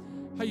Ghost of,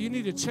 hey, you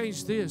need to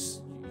change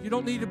this. You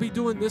don't need to be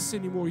doing this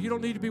anymore. You don't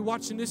need to be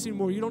watching this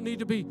anymore. You don't need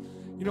to be,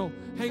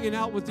 hanging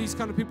out with these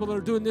kind of people that are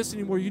doing this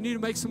anymore. You need to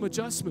make some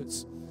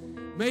adjustments.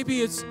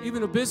 Maybe it's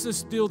even a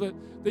business deal that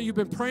you've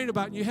been praying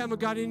about and you haven't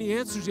got any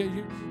answers yet.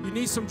 You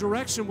need some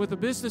direction with a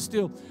business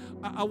deal.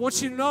 I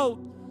want you to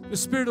know the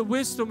spirit of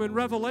wisdom and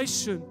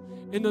revelation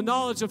and the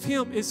knowledge of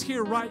Him is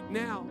here right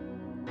now.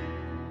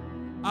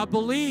 I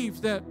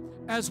believe that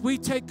as we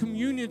take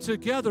communion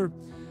together,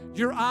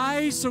 your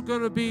eyes are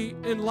going to be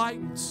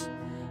enlightened.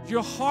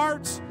 Your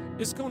heart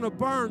is going to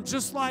burn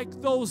just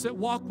like those that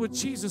walked with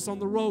Jesus on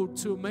the road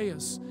to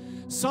Emmaus.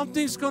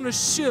 Something's going to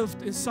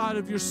shift inside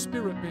of your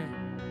spirit,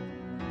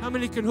 man. How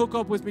many can hook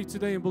up with me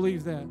today and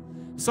believe that?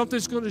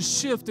 Something's going to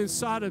shift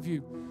inside of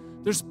you.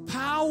 There's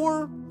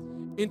power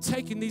in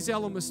taking these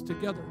elements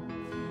together.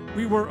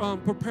 We were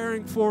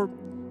preparing for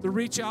the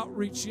Reach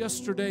Outreach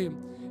yesterday,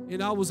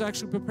 and I was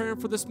actually preparing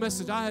for this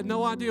message. I had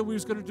no idea we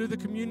was going to do the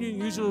communion.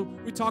 Usually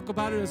we talk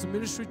about it as a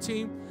ministry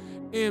team.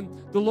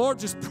 And the Lord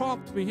just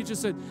prompted me. He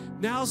just said,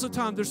 now's the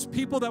time. There's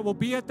people that will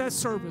be at that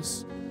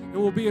service and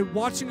will be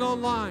watching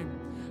online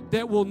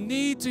that will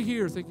need to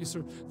hear, thank you,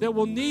 sir, that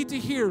will need to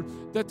hear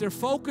that their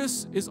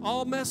focus is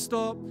all messed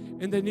up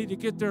and they need to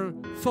get their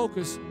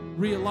focus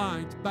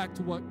realigned back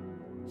to what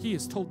He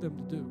has told them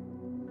to do.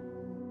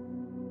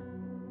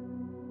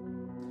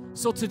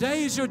 So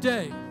today is your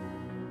day.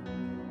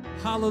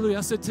 Hallelujah.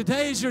 I said,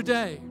 today is your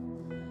day.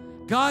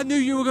 God knew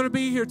you were going to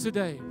be here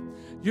today.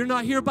 You're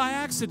not here by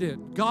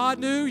accident. God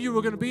knew you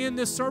were going to be in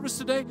this service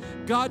today.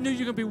 God knew you're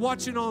going to be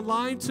watching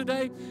online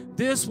today.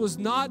 This was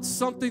not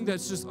something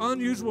that's just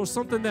unusual or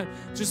something that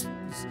just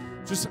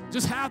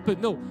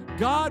happened. No,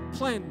 God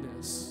planned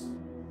this.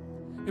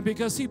 And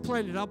because He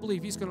planned it, I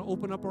believe He's going to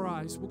open up our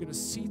eyes. We're going to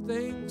see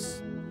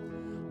things.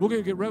 We're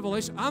going to get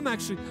revelation. I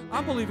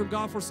believe in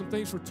God for some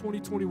things for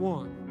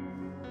 2021.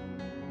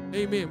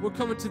 Amen. We're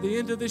coming to the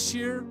end of this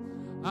year.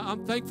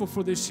 I'm thankful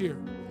for this year.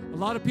 A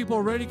lot of people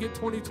are ready to get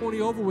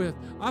 2020 over with.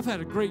 I've had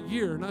a great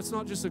year, and that's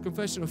not just a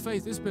confession of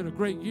faith. It's been a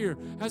great year.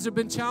 Has there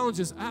been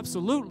challenges?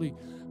 Absolutely.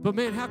 But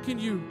man, how can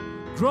you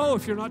grow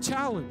if you're not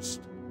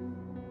challenged?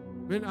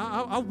 Man,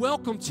 I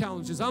welcome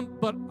challenges. I'm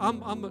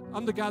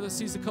the guy that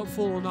sees the cup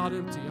full and not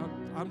empty.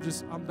 I'm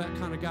that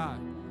kind of guy.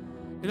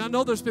 And I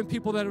know there's been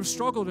people that have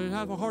struggled and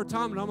have a hard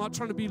time, and I'm not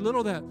trying to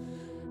belittle that.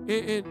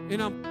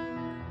 And I'm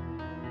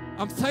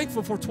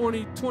thankful for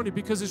 2020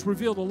 because it's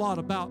revealed a lot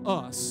about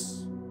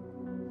us.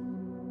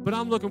 But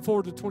I'm looking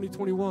forward to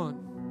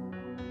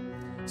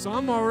 2021. So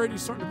I'm already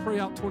starting to pray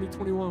out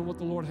 2021, what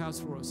the Lord has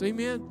for us.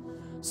 Amen?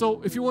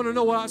 So if you want to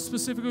know what I'm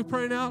specifically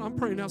praying out, I'm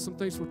praying out some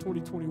things for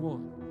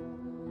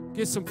 2021.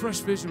 Get some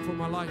fresh vision for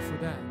my life for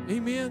that.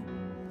 Amen?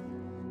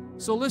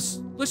 So let's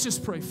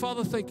just pray.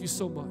 Father, thank you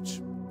so much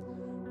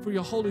for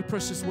your holy,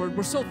 precious word.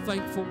 We're so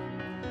thankful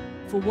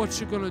for what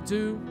you're going to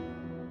do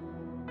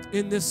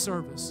in this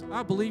service.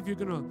 I believe you're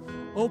going to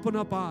open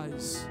up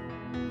eyes,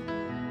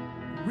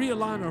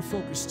 realign our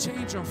focus,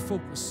 change our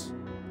focus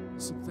on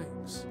some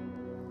things.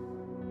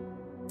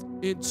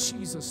 In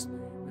Jesus'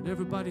 name. And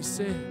everybody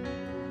said,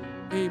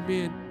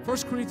 amen. 1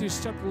 Corinthians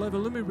chapter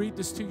 11. Let me read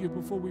this to you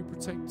before we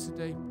partake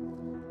today.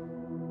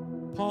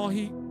 Paul,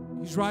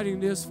 he's writing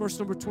this, verse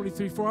number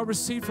 23. For I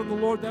received from the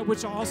Lord that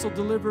which I also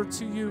delivered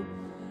to you,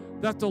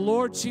 that the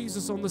Lord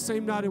Jesus, on the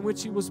same night in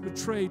which he was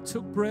betrayed,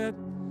 took bread,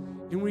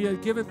 and when he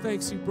had given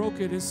thanks, he broke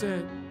it and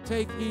said,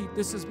 take, eat,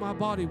 this is my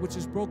body, which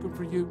is broken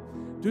for you.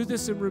 Do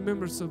this in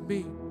remembrance of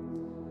me.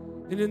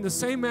 And in the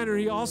same manner,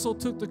 he also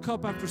took the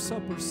cup after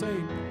supper,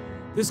 saying,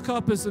 this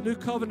cup is the new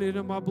covenant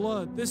in my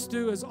blood. This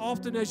do as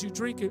often as you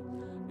drink it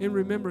in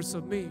remembrance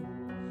of me.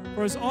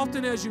 For as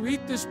often as you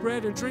eat this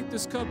bread and drink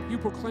this cup, you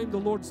proclaim the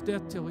Lord's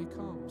death till he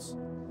comes.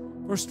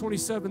 Verse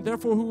 27,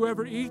 therefore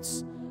whoever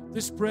eats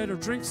this bread or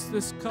drinks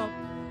this cup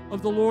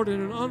of the Lord in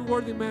an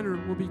unworthy manner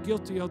will be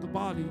guilty of the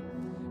body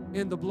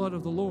and the blood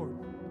of the Lord.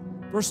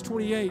 Verse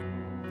 28,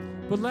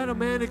 but let a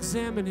man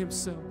examine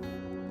himself,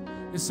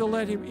 and so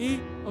let him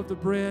eat of the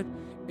bread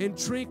and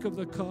drink of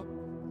the cup.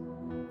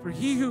 For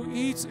he who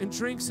eats and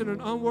drinks in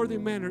an unworthy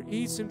manner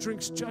eats and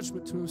drinks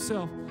judgment to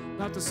himself,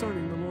 not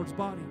discerning the Lord's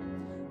body.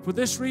 For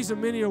this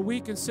reason many are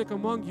weak and sick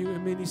among you,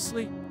 and many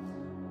sleep.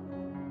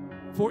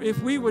 For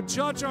if we would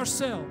judge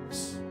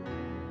ourselves,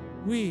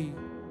 we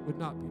would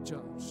not be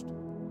judged.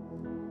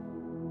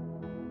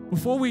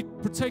 Before we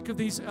partake of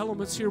these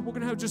elements here, we're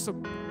going to have just a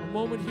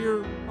moment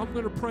here. I'm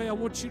going to pray. I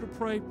want you to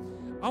pray.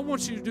 I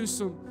want you to do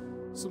some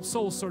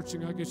soul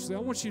searching, I guess you say. I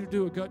want you to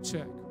do a gut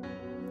check.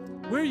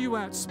 Where are you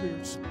at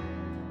spiritually?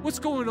 What's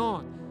going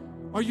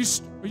on? Are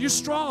you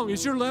strong?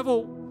 Is your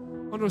level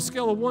on a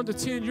scale of 1 to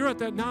 10? You're at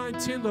that 9,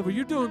 10 level.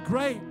 You're doing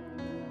great.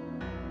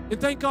 And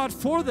thank God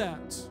for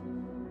that.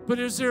 But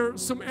is there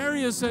some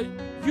areas that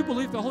you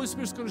believe the Holy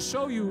Spirit's going to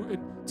show you and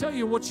tell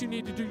you what you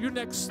need to do, your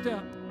next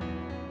step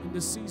in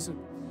this season?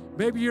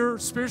 Maybe you're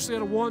spiritually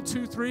at a 1,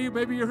 2, 3.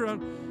 Maybe you're at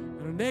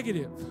a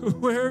negative.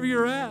 Wherever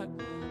you're at,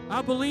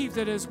 I believe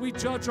that as we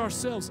judge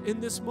ourselves in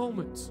this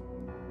moment,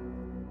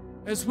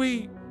 as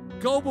we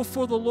go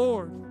before the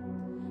Lord,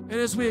 and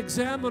as we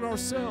examine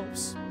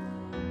ourselves,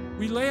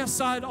 we lay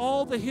aside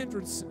all the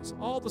hindrances,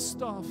 all the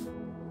stuff.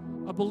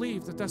 I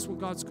believe that that's when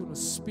God's going to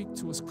speak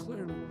to us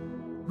clearly,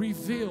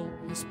 reveal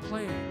his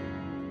plan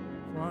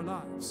for our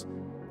lives,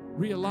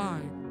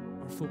 realign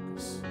our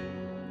focus.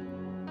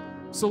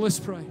 So let's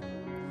pray.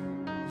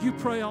 You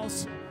pray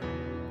also.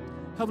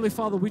 Heavenly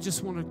Father, we're just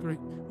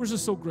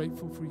so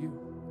grateful for you.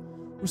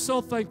 We're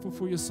so thankful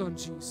for your son,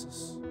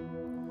 Jesus.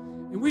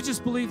 And we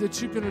just believe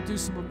that you're going to do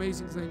some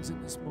amazing things in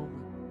this moment.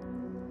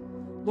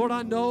 Lord,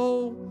 I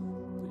know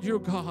that you're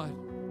God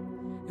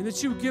and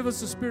that you give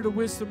us a spirit of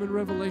wisdom and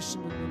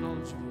revelation and the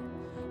knowledge of you.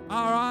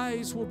 Our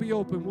eyes will be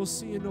open. We'll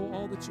see and know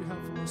all that you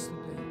have for us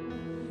today.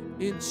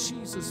 In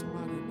Jesus'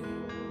 mighty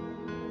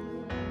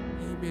name.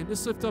 Amen.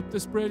 Let's lift up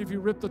this bread. If you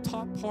rip the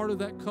top part of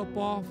that cup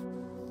off,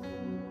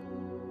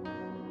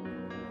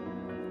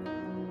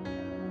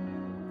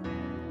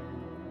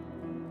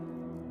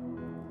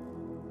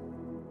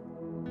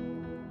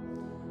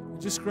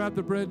 just grab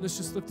the bread and let's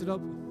just lift it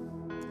up.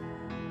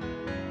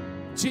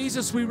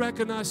 Jesus, we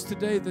recognize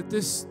today that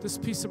this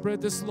piece of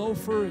bread, this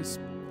loafer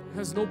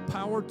has no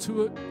power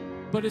to it,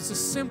 but it's a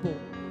symbol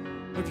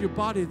of your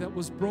body that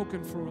was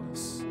broken for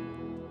us.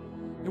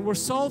 And we're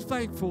so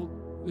thankful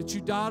that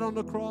you died on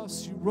the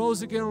cross, you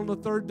rose again on the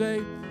third day,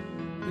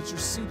 that you're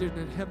seated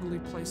in heavenly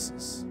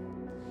places.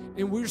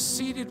 And we're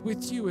seated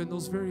with you in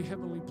those very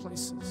heavenly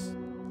places.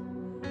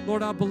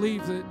 Lord, I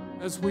believe that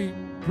as we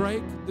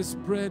break this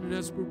bread and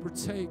as we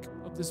partake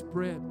of this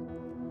bread,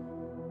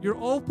 you're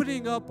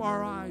opening up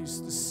our eyes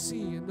to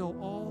see and know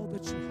all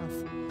that you have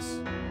for us.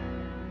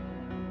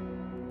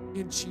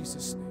 In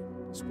Jesus' name.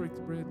 Let's break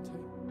the bread and take.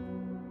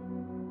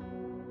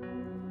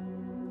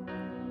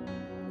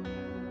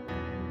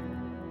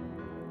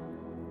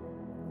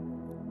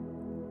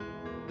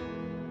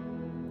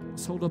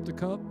 Let's hold up the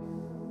cup.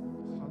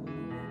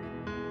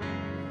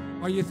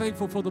 Hallelujah. Are you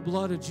thankful for the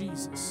blood of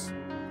Jesus?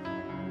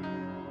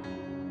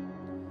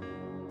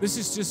 This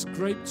is just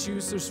grape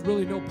juice. There's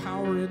really no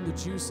power in the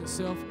juice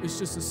itself. It's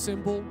just a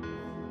symbol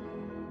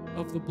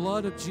of the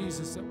blood of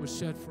Jesus that was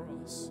shed for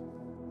us.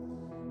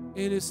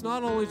 And it's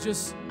not only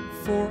just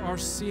for our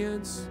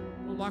sins,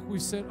 but like we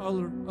said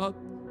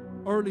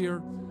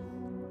earlier,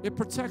 it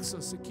protects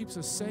us. It keeps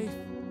us safe.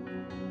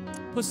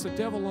 Puts the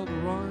devil on the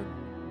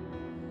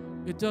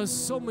run. It does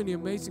so many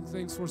amazing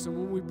things for us. And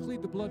when we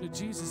plead the blood of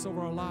Jesus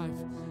over our life,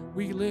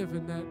 we live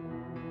in that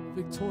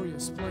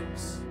victorious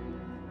place.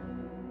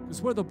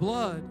 Because where the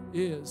blood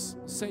is,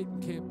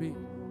 Satan can't be.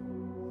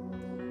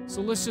 So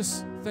let's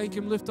just thank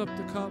him, lift up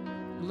the cup,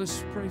 and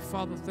let's pray.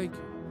 Father, thank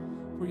you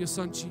for your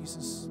son,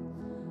 Jesus.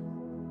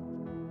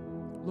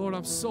 Lord,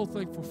 I'm so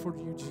thankful for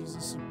you,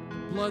 Jesus, the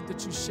blood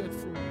that you shed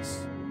for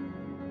us.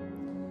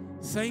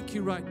 Thank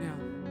you right now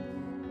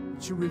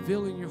that you're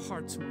revealing your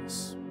heart to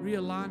us,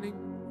 realigning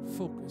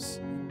focus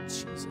in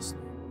Jesus'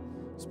 name.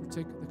 As we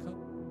take the cup.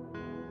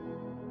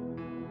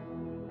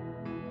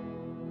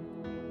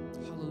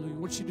 Hallelujah. I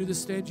want you to do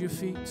this, stand to your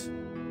feet.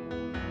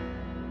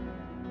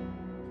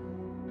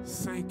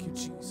 Thank you,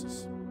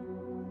 Jesus.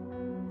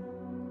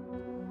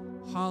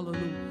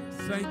 Hallelujah.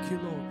 Thank you,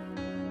 Lord.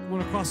 I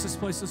want to cross this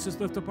place. Let's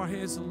just lift up our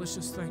hands and let's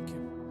just thank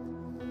you.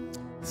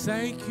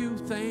 Thank you,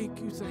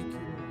 thank you, thank you,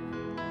 Lord.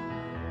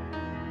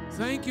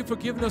 Thank you for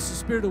giving us the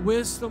spirit of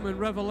wisdom and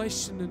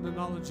revelation in the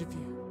knowledge of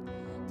you.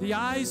 The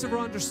eyes of our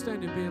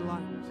understanding be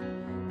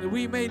enlightened, that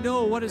we may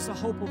know what is the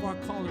hope of our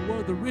calling, what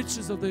are the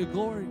riches of the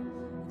glory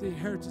of the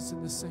inheritance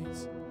in the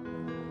saints,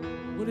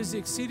 what is the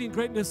exceeding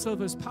greatness of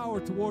his power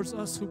towards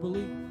us who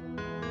believe,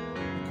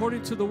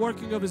 according to the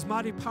working of his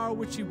mighty power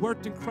which he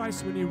worked in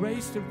Christ when he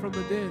raised him from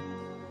the dead,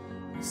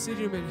 and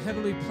seated him in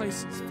heavenly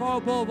places, far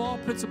above all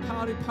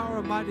principality,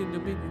 power, might, and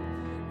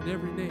dominion, and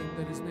every name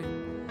that is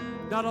named,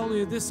 not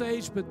only in this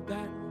age, but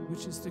that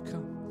which is to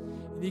come.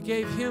 And he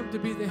gave him to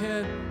be the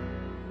head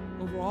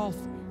over all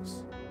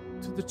things,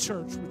 to the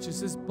church, which is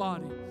his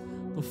body,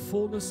 the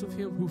fullness of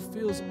him who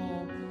fills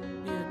all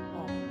in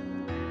all.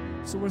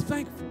 So we're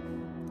thankful.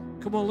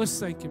 Come on, let's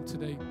thank him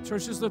today.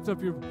 Church, just lift up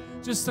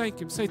just thank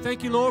him. Say,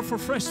 thank you, Lord, for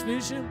fresh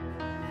vision.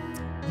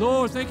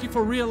 Lord, thank you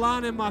for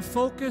realigning my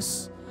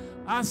focus.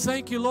 I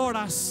thank you, Lord,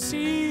 I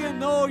see and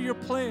know your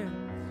plan.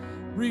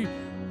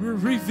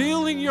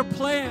 Revealing your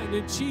plan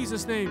in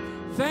Jesus' name.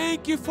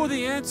 Thank you for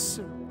the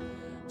answer.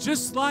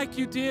 Just like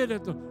you did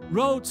at the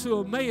road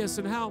to Emmaus,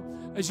 and how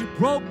as you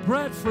broke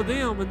bread for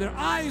them and their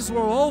eyes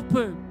were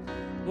open.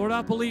 Lord,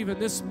 I believe in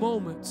this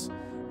moment,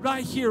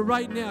 right here,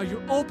 right now,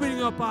 you're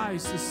opening up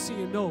eyes to see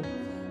and know.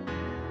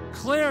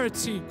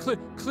 Clarity,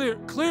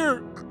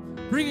 clear,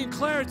 bringing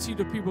clarity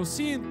to people,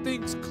 seeing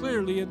things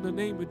clearly in the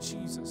name of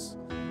Jesus.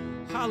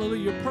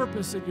 Hallelujah, your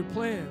purpose and your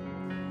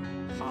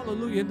plan.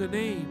 Hallelujah, in the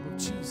name of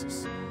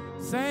Jesus.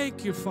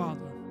 Thank you,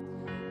 Father.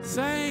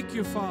 Thank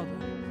you, Father.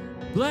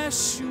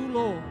 Bless you,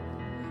 Lord.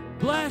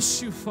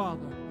 Bless you,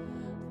 Father.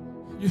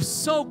 You're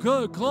so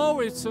good.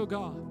 Glory to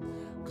God.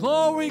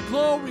 Glory,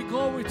 glory,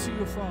 glory to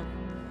you, Father.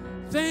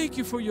 Thank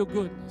you for your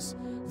goodness.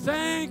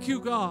 Thank you,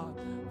 God,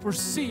 for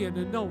seeing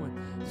and knowing.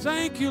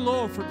 Thank you,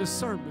 Lord, for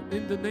discernment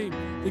in the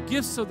name. The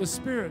gifts of the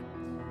Spirit.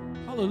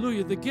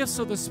 Hallelujah. The gifts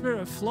of the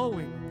Spirit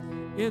flowing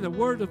in the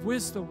word of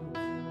wisdom,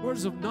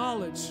 words of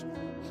knowledge.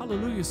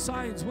 Hallelujah.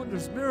 Signs,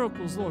 wonders,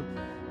 miracles, Lord.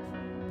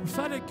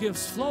 Prophetic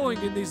gifts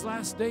flowing in these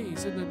last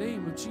days in the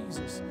name of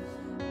Jesus.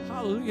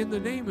 Hallelujah. In the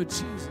name of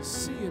Jesus,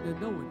 seeing and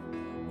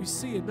knowing. We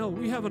see and know.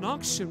 We have an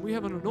unction. We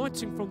have an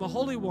anointing from the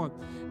Holy One,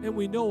 and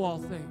we know all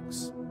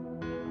things.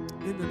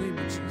 In the name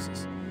of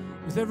Jesus.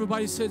 With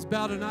everybody's heads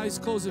bowed and eyes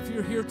closed, if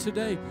you're here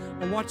today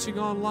or watching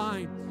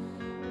online,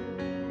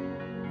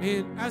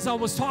 and as I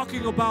was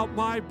talking about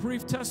my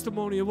brief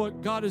testimony of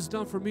what God has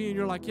done for me, and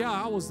you're like, yeah,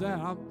 I was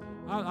that.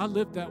 I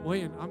lived that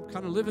way, and I'm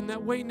kind of living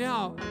that way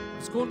now. I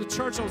was going to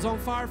church. I was on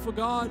fire for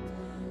God.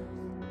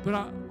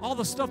 But all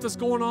the stuff that's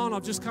going on,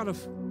 I've just kind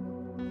of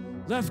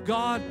left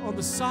God on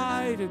the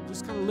side and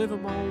just kind of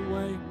living my own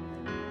way.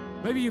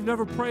 Maybe you've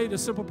never prayed a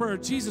simple prayer.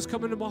 Jesus,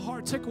 come into my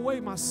heart. Take away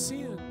my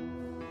sin.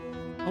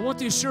 I want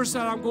the assurance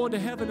that I'm going to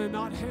heaven and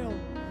not hell.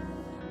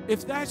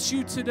 If that's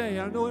you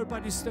today, I know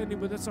everybody's standing,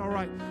 but that's all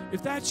right.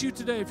 If that's you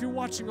today, if you're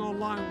watching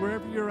online,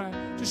 wherever you're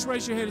at, just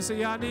raise your hand and say,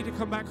 yeah, I need to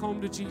come back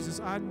home to Jesus.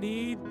 I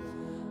need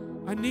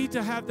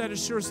to have that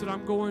assurance that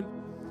I'm going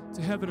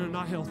to heaven and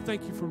not hell.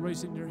 Thank you for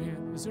raising your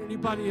hand. Is there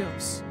anybody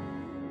else?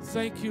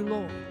 Thank you,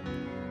 Lord.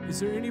 Is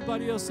there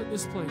anybody else in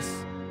this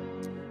place?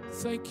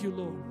 Thank you,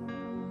 Lord.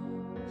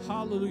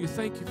 Hallelujah.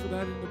 Thank you for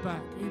that in the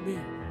back.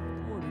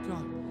 Amen. Glory to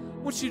God.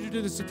 I want you to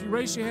do this. If you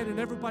raise your hand, and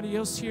everybody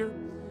else here,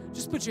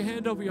 just put your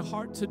hand over your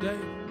heart today.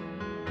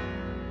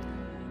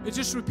 And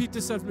just repeat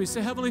this after me.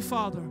 Say, Heavenly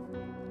Father,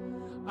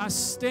 I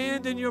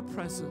stand in your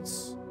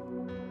presence,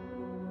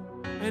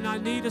 and I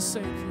need a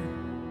Savior.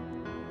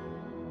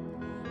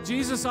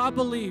 Jesus, I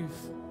believe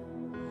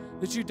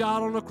that you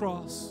died on the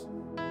cross.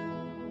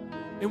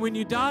 And when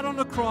you died on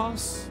the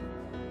cross,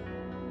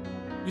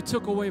 you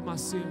took away my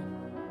sin.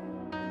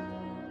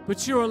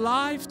 But you're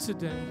alive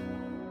today,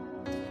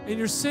 and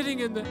you're sitting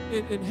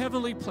in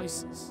heavenly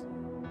places.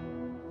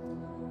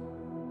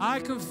 I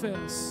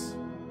confess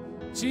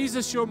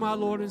Jesus, you're my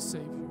Lord and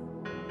Savior.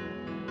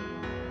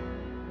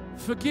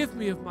 Forgive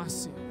me of my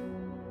sin.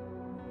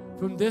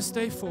 From this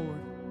day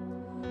forward,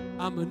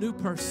 I'm a new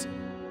person.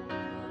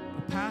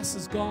 The past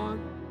is gone.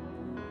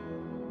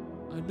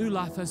 A new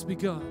life has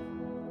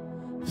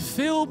begun.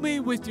 Fill me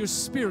with your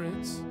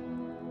Spirit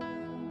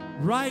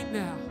right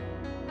now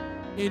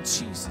in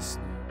Jesus'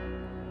 name.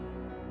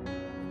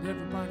 And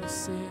everybody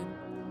said,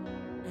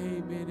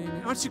 amen,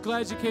 amen. Aren't you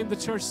glad you came to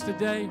church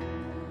today?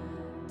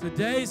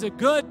 Today's a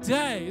good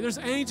day. There's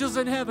angels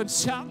in heaven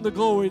shouting the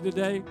glory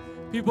today.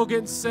 People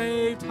getting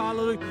saved.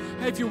 Hallelujah.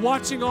 Hey, if you're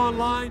watching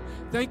online,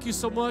 thank you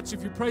so much.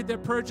 If you prayed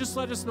that prayer, just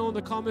let us know in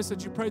the comments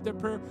that you prayed that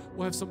prayer.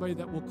 We'll have somebody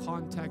that will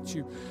contact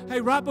you.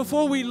 Hey, right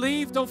before we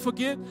leave, don't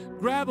forget,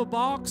 grab a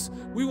box.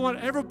 We want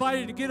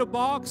everybody to get a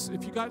box.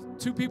 If you got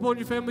 2 people in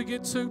your family,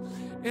 get 2.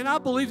 And I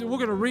believe that we're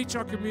going to reach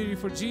our community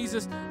for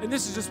Jesus. And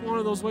this is just one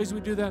of those ways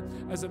we do that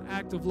as an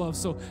act of love.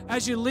 So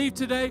as you leave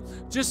today,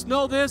 just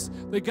know this,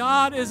 that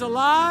God is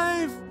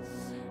alive.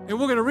 And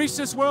we're going to reach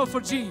this world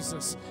for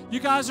Jesus. You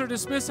guys are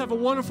dismissed. Have a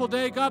wonderful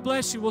day. God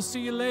bless you. We'll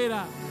see you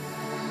later.